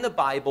more in the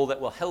Bible that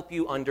will help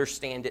you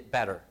understand it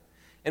better.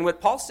 And what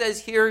Paul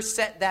says here,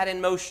 set that in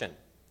motion.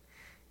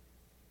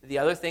 The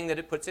other thing that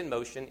it puts in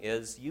motion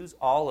is use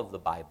all of the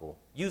Bible.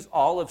 Use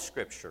all of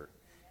Scripture.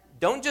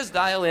 Don't just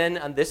dial in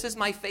on this is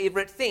my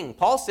favorite thing.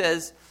 Paul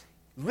says,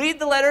 read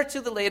the letter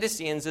to the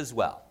Laodiceans as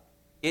well.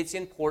 It's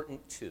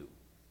important too.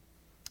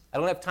 I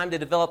don't have time to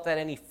develop that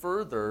any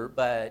further,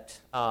 but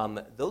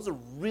those are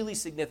really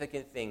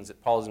significant things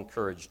that Paul has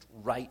encouraged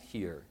right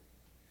here.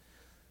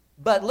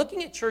 But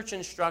looking at church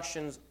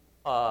instructions,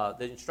 the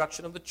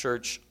instruction of the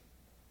church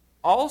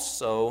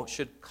also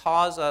should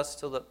cause us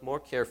to look more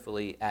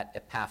carefully at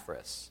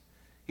Epaphras.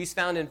 He's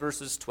found in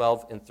verses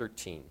 12 and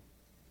 13.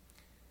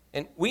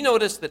 And we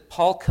notice that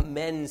Paul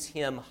commends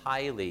him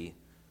highly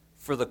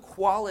for the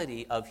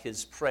quality of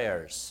his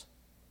prayers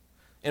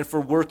and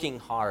for working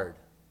hard.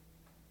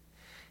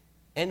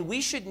 And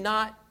we should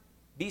not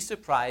be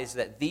surprised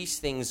that these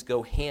things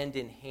go hand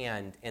in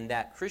hand and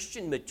that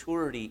Christian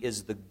maturity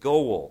is the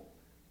goal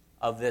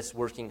of this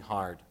working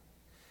hard.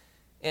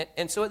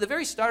 And so at the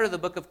very start of the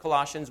book of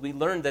Colossians, we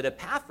learned that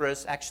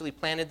Epaphras actually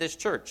planted this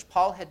church.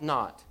 Paul had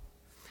not.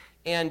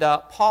 And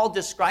Paul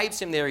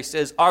describes him there. He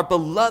says, our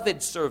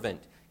beloved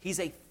servant. He's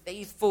a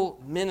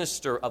faithful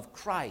minister of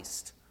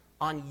Christ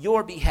on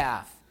your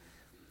behalf.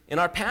 In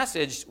our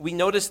passage, we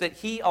notice that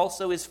he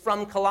also is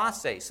from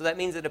Colossae. So that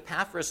means that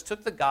Epaphras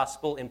took the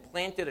gospel and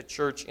planted a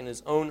church in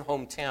his own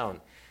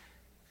hometown.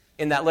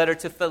 In that letter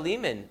to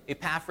Philemon,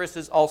 Epaphras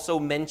is also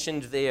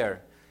mentioned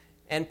there.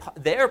 And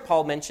there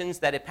Paul mentions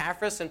that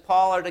Epaphras and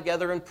Paul are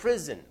together in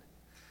prison.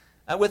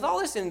 With all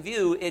this in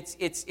view,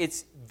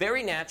 it's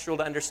very natural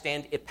to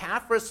understand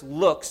Epaphras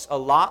looks a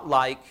lot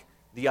like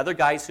the other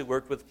guys who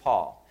worked with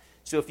Paul.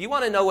 So if you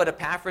want to know what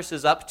Epaphras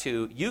is up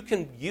to, you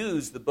can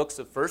use the books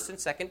of 1st and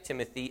 2nd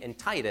Timothy and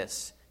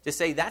Titus to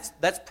say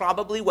that's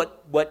probably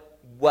what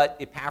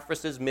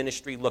Epaphras'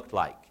 ministry looked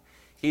like.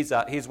 He's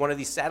one of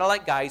these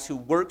satellite guys who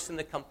works in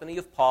the company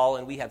of Paul,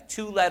 and we have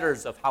 2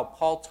 letters of how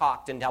Paul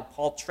talked and how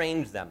Paul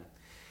trained them.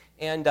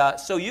 And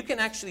so you can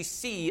actually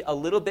see a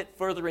little bit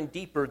further and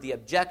deeper the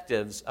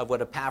objectives of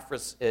what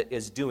Epaphras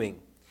is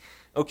doing.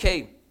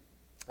 Okay.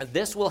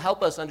 This will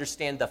help us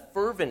understand the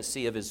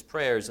fervency of his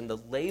prayers and the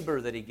labor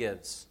that he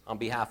gives on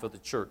behalf of the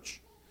church.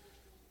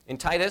 In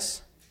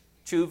Titus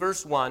 2,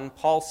 verse 1,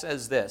 Paul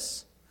says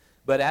this,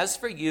 but as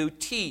for you,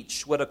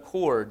 teach what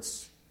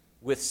accords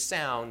with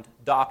sound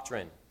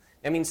doctrine.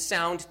 That means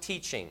sound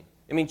teaching.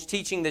 It means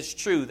teaching that's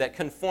true, that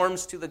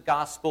conforms to the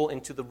gospel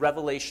and to the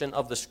revelation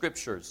of the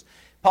Scriptures.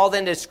 Paul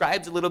then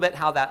describes a little bit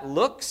how that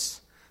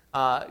looks,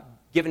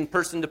 given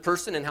person to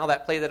person, and how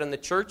that plays out in the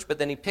church, but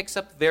then he picks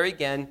up there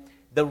again.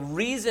 The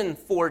reason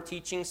for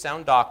teaching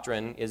sound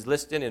doctrine is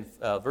listed in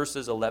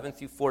verses 11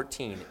 through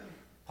 14.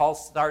 Paul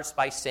starts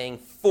by saying,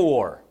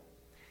 for.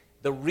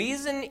 The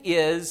reason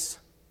is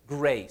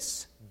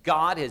grace.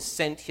 God has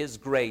sent his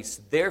grace.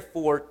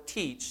 Therefore,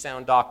 teach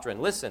sound doctrine.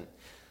 Listen,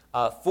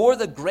 for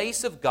the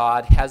grace of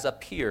God has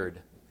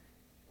appeared,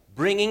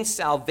 bringing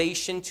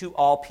salvation to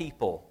all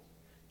people,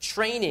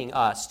 training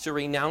us to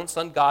renounce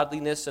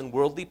ungodliness and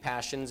worldly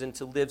passions and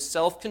to live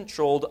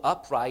self-controlled,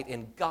 upright,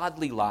 and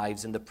godly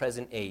lives in the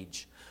present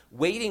age,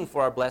 waiting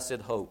for our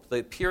blessed hope, the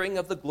appearing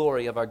of the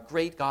glory of our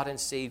great God and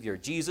Savior,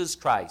 Jesus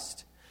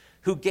Christ,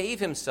 who gave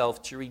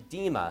himself to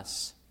redeem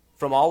us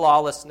from all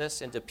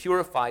lawlessness and to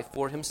purify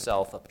for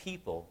himself a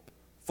people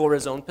for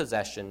his own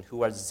possession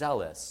who are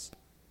zealous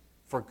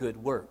for good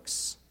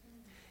works.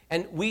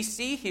 And we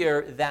see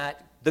here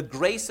that the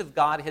grace of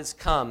God has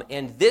come,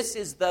 and this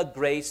is the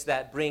grace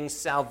that brings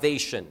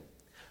salvation.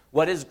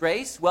 What is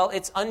grace? Well,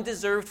 it's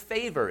undeserved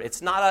favor.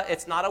 It's not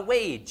a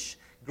wage.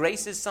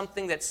 Grace is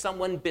something that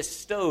someone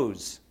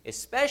bestows,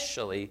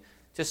 especially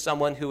to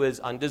someone who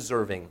is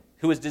undeserving,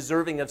 who is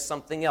deserving of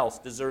something else,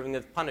 deserving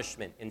of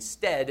punishment.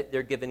 Instead,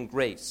 they're given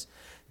grace.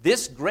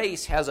 This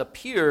grace has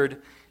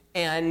appeared,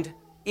 and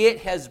it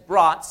has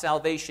brought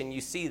salvation.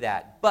 You see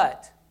that.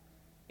 But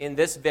in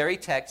this very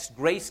text,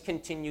 grace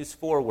continues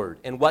forward.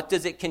 And what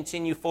does it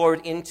continue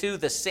forward into?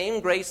 The same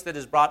grace that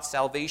has brought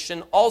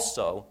salvation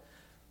also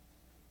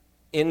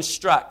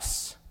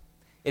instructs.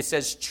 It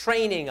says,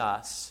 training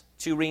us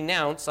to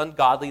renounce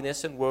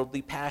ungodliness and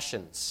worldly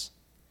passions.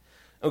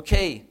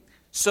 Okay,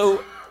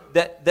 so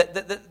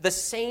the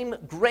same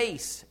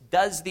grace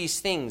does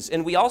these things.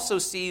 And we also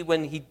see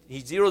when he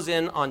zeroes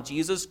in on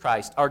Jesus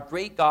Christ, our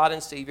great God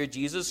and Savior,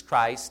 Jesus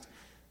Christ,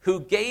 who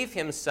gave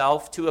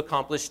himself to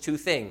accomplish 2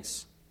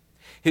 things.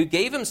 Who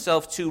gave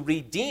himself to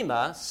redeem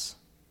us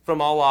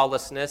from all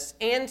lawlessness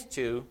and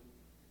to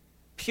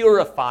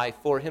purify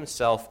for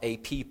himself a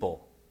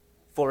people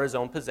for his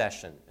own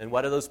possession. And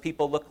what do those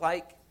people look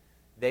like?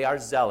 They are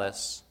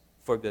zealous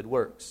for good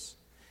works.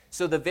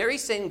 So the very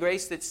same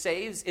grace that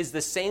saves is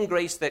the same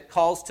grace that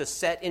calls to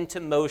set into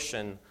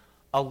motion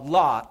a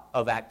lot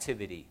of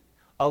activity,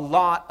 a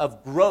lot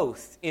of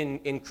growth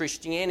in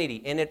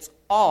Christianity, and it's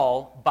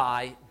all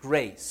by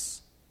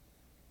grace.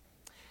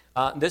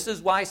 This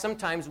is why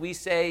sometimes we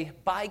say,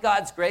 by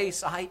God's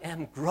grace, I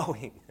am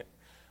growing.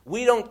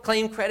 We don't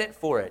claim credit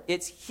for it.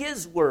 It's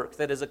His work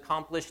that has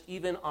accomplished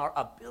even our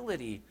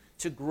ability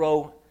to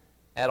grow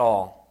at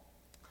all.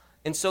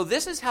 And so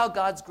this is how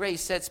God's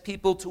grace sets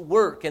people to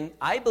work. And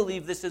I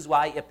believe this is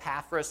why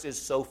Epaphras is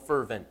so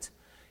fervent.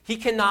 He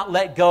cannot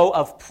let go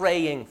of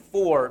praying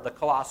for the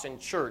Colossian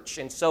church.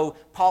 And so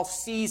Paul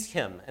sees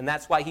him, and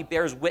that's why he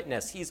bears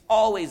witness. He's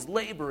always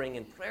laboring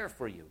in prayer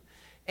for you.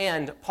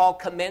 And Paul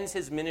commends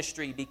his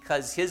ministry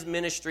because his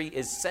ministry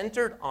is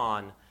centered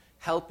on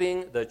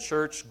helping the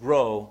church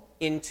grow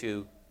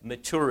into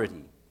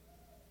maturity.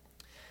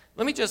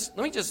 Let me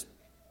just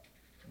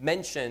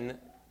mention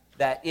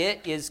that it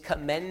is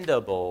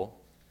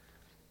commendable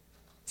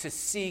to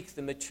seek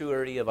the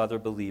maturity of other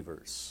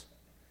believers.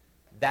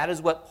 That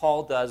is what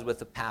Paul does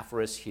with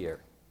Epaphras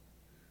here.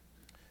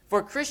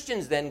 For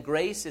Christians, then,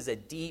 grace is a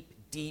deep,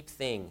 deep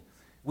thing.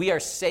 We are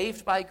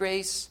saved by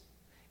grace,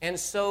 and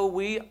so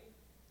we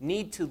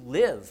need to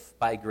live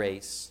by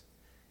grace.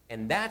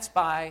 And that's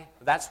why,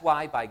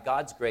 by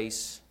God's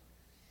grace,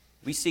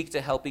 we seek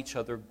to help each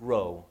other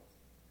grow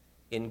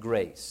in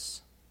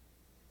grace.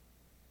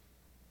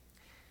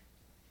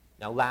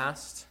 Now,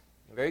 last,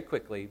 very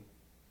quickly,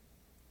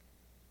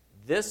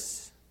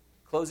 this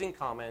closing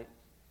comment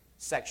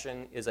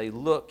section is a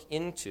look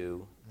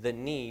into the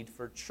need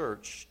for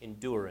church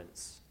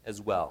endurance as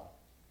well.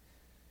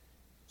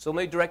 So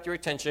let me direct your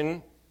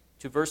attention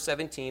to verse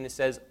 17. It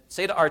says,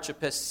 "Say to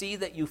Archippus, see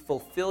that you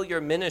fulfill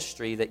your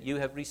ministry that you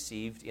have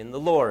received in the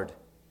Lord."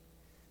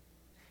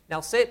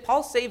 Now,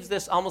 Paul saves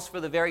this almost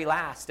for the very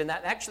last, and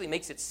that actually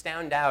makes it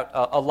stand out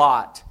a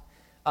lot.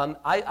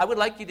 I would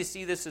like you to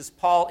see this as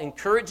Paul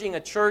encouraging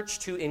a church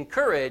to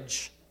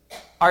encourage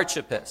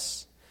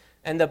Archippus.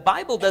 And the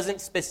Bible doesn't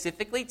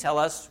specifically tell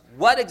us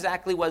what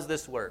exactly was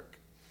this work.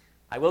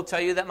 I will tell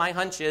you that my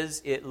hunch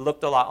is it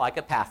looked a lot like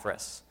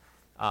Epaphras.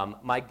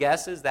 My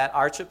guess is that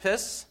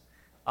Archippus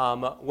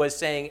was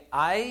saying,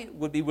 I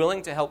would be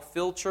willing to help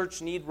fill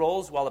church need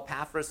roles while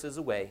Epaphras is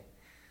away.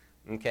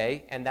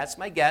 Okay, and that's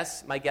my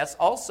guess. My guess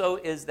also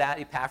is that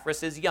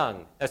Epaphras is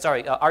young.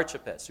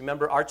 Archippus.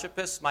 Remember,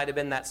 Archippus might have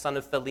been that son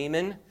of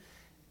Philemon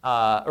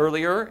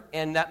earlier,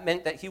 and that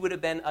meant that he would have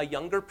been a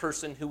younger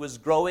person who was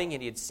growing,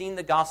 and he had seen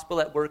the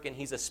gospel at work, and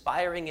he's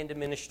aspiring into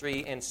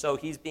ministry, and so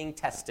he's being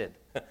tested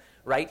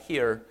right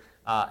here.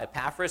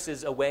 Epaphras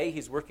is away.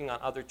 He's working on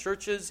other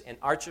churches, and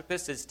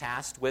Archippus is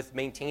tasked with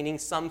maintaining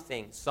some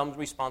things, some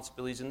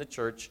responsibilities in the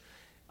church.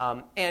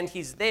 And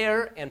he's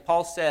there, and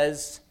Paul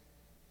says,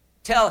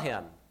 tell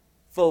him,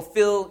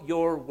 fulfill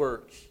your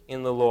work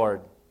in the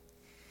Lord.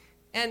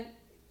 And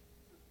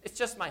it's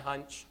just my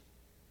hunch.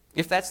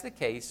 If that's the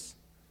case,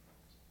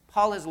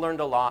 Paul has learned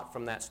a lot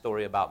from that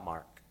story about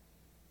Mark.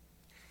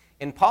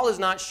 And Paul is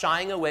not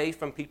shying away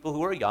from people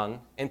who are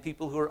young and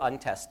people who are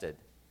untested.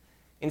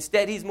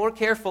 Instead, he's more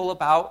careful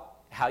about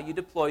how you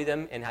deploy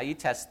them and how you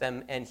test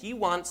them, and he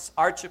wants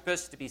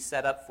Archippus to be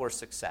set up for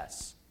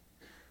success.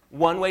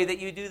 One way that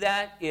you do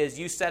that is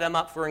you set him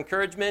up for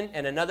encouragement,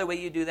 and another way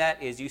you do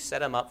that is you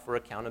set him up for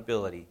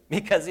accountability,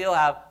 because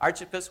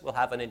Archippus will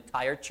have an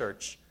entire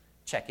church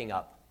checking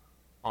up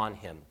on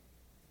him.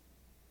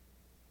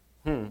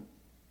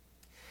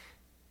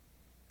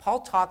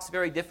 Paul talks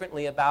very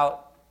differently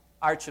about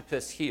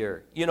Archippus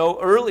here.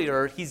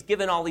 Earlier he's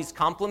given all these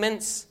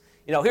compliments.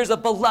 Here's a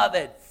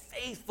beloved,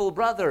 faithful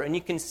brother, and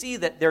you can see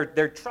that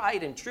they're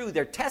tried and true.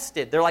 They're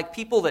tested. They're like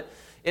people that,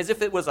 as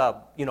if it was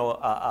a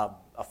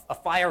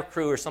fire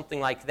crew or something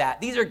like that.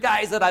 These are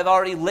guys that I've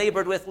already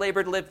labored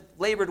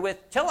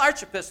with. Tell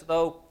Archippus,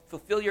 though,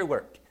 fulfill your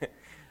work.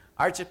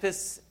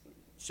 Archippus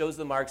shows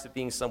the marks of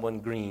being someone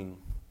green.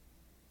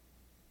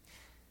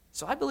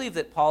 So I believe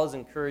that Paul is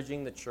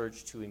encouraging the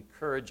church to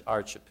encourage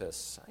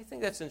Archippus. I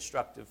think that's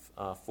instructive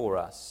for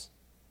us.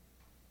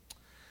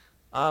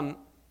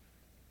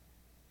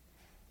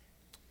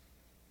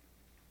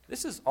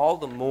 This is all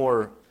the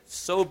more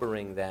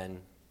sobering, then,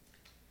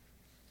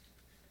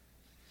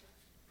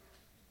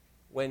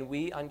 when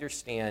we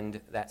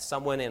understand that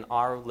someone in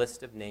our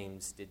list of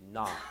names did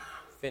not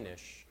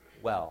finish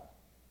well.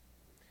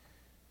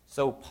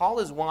 So Paul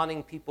is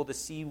wanting people to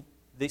see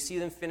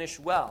them finish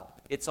well.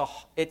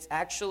 It's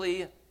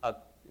actually a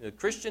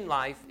Christian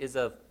life is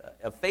a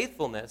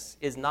faithfulness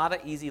is not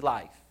an easy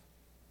life.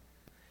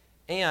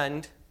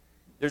 And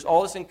there's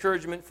all this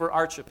encouragement for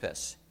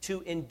Archippus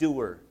to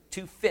endure,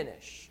 to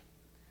finish.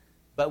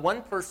 But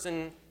one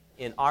person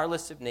in our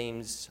list of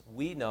names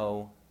we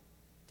know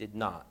did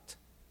not.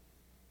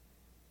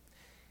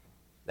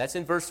 That's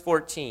in verse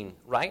 14.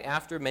 Right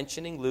after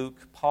mentioning Luke,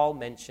 Paul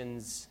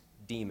mentions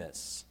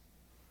Demas.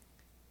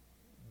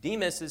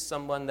 Demas is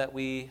someone that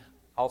we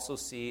also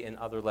see in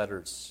other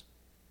letters.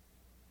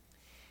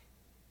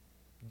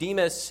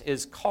 Demas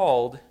is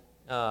called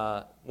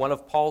one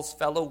of Paul's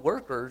fellow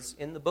workers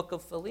in the book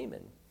of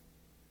Philemon.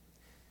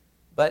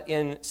 But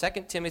in 2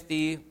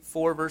 Timothy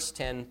 4, verse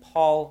 10,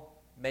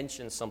 Paul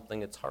mentions something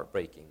that's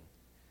heartbreaking.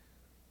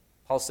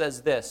 Paul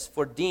says this,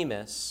 "For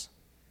Demas,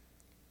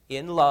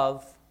 in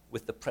love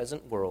with the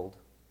present world,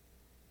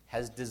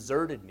 has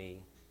deserted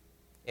me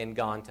and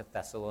gone to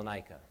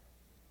Thessalonica."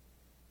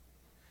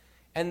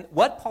 And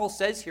what Paul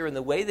says here, and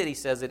the way that he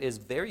says it, is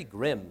very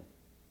grim.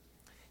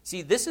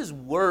 See, this is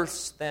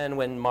worse than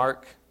when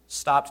Mark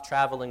stopped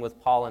traveling with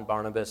Paul and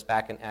Barnabas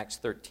back in Acts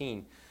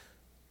 13.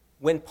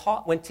 When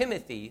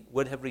Timothy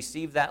would have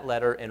received that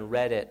letter and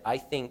read it, I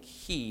think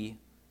his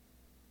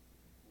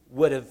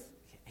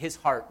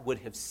heart would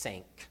have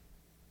sank.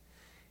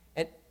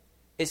 And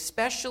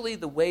especially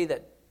the way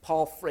that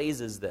Paul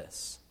phrases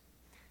this.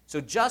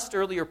 So just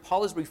earlier,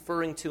 Paul is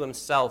referring to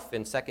himself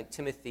in 2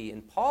 Timothy,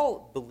 and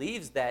Paul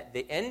believes that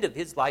the end of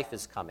his life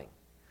is coming.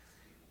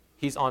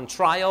 He's on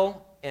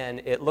trial,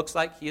 and it looks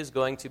like he is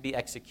going to be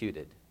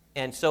executed.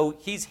 And so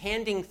he's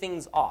handing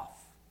things off.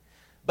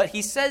 But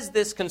he says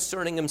this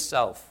concerning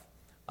himself.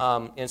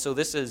 And so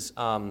this is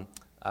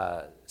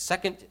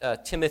 2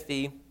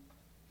 Timothy.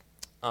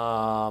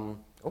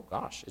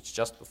 It's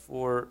just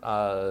before.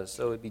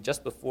 So it'd be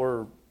just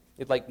before,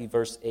 it'd like be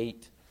verse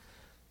 8.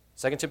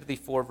 2 Timothy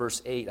 4,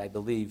 verse 8, I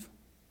believe.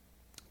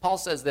 Paul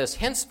says this,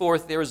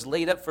 "Henceforth there is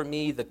laid up for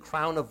me the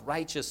crown of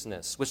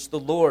righteousness, which the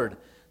Lord,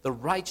 the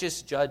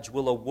righteous judge,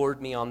 will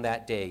award me on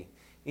that day."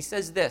 He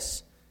says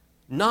this,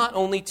 "Not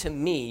only to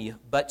me,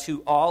 but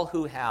to all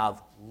who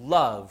have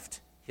loved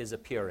his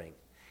appearing."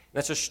 And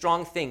that's a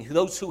strong thing.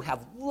 Those who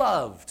have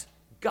loved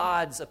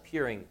God's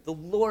appearing, the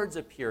Lord's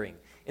appearing,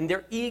 and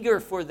they're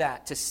eager for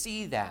that, to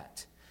see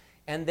that.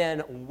 And then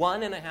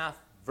 1.5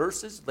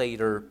 verses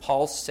later,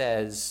 Paul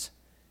says,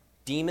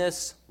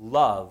 Demas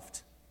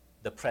loved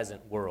the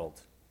present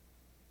world.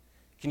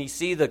 Can you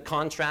see the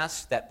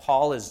contrast that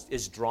Paul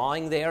is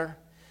drawing there?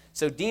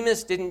 So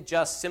Demas didn't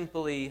just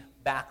simply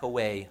back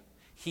away.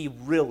 He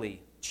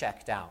really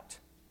checked out.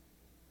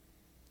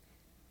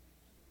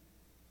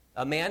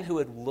 A man who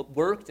had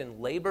worked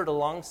and labored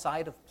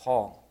alongside of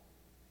Paul.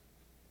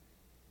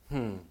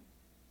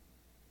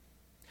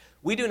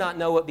 We do not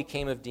know what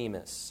became of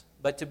Demas,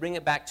 but to bring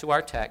it back to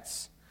our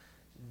text,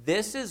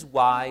 this is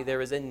why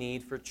there is a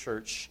need for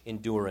church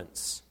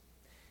endurance.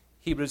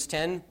 Hebrews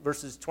 10,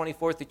 verses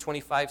 24 through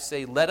 25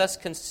 say, "Let us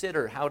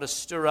consider how to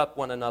stir up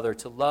one another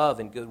to love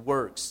and good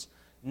works,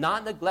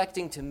 not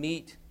neglecting to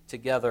meet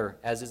together,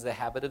 as is the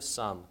habit of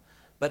some,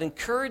 but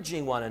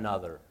encouraging one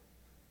another,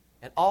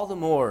 and all the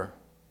more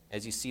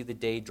as you see the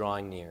day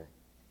drawing near."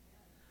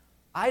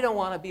 I don't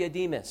want to be a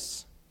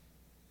Demas.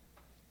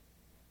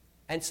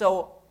 And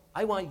so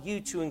I want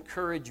you to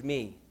encourage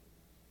me.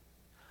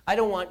 I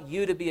don't want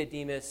you to be a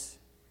Demas,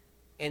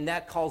 and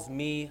that calls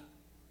me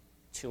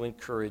to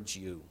encourage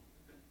you.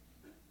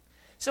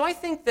 So I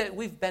think that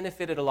we've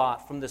benefited a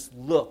lot from this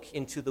look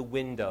into the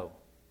window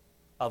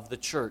of the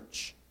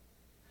church.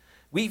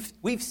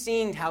 We've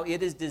seen how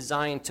it is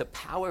designed to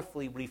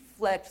powerfully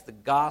reflect the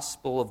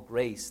gospel of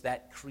grace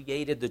that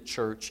created the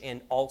church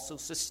and also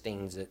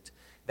sustains it,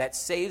 that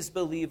saves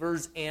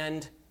believers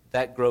and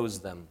that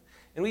grows them.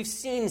 And we've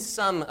seen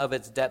some of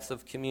its depth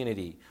of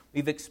community.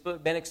 We've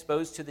been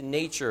exposed to the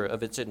nature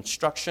of its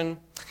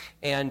instruction,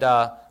 and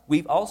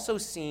we've also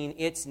seen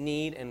its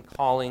need and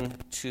calling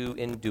to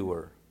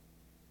endure.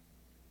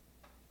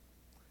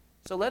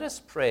 So let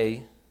us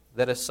pray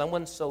that if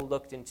someone so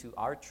looked into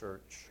our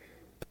church,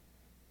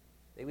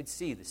 they would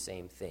see the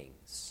same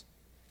things.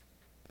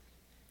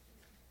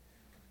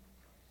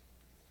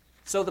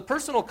 So the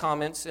personal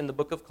comments in the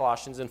book of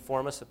Colossians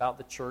inform us about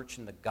the church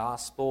and the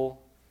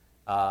gospel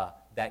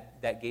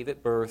that gave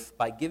it birth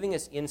by giving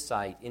us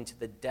insight into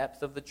the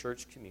depth of the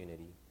church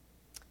community,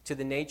 to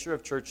the nature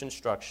of church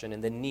instruction,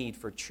 and the need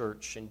for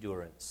church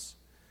endurance.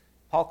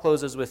 Paul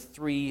closes with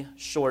 3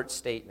 short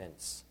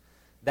statements.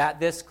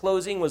 That this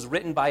closing was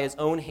written by his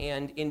own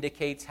hand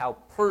indicates how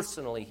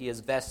personally he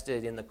is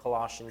vested in the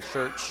Colossian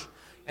church.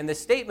 And the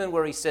statement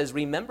where he says,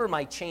 "Remember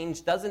my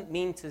change," doesn't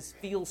mean to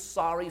feel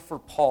sorry for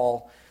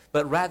Paul,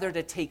 but rather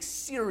to take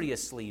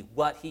seriously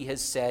what he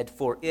has said,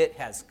 for it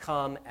has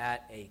come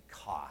at a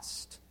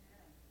cost.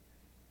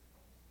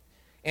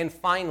 And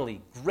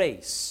finally,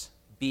 grace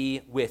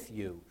be with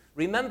you.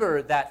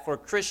 Remember that for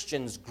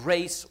Christians,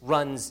 grace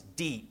runs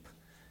deep.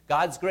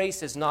 God's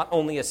grace is not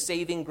only a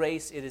saving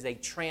grace, it is a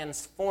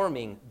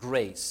transforming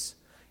grace.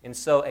 And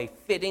so a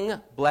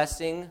fitting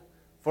blessing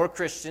for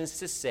Christians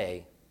to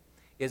say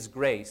is,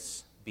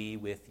 "Grace be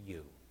with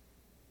you."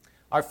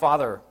 Our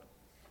Father,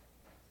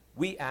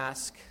 we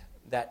ask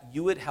that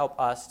you would help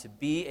us to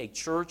be a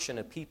church and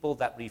a people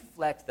that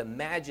reflect the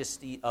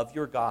majesty of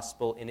your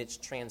gospel in its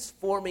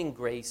transforming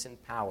grace and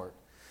power.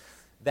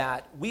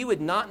 That we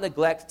would not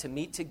neglect to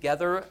meet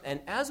together,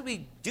 and as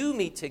we do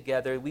meet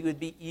together, we would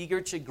be eager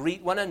to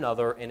greet one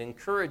another and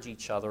encourage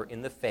each other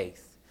in the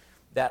faith.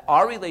 that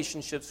our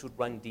relationships would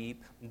run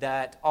deep,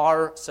 that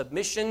our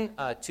submission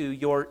to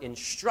your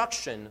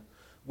instruction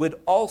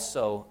would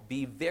also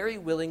be very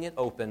willing and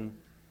open,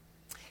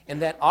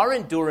 and that our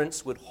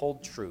endurance would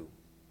hold true,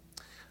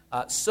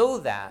 so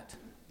that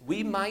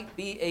we might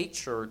be a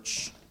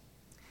church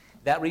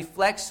that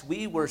reflects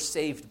we were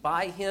saved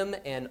by him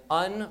and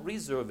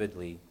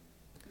unreservedly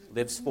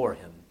lives for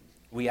him.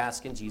 We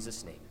ask in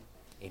Jesus' name,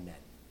 amen.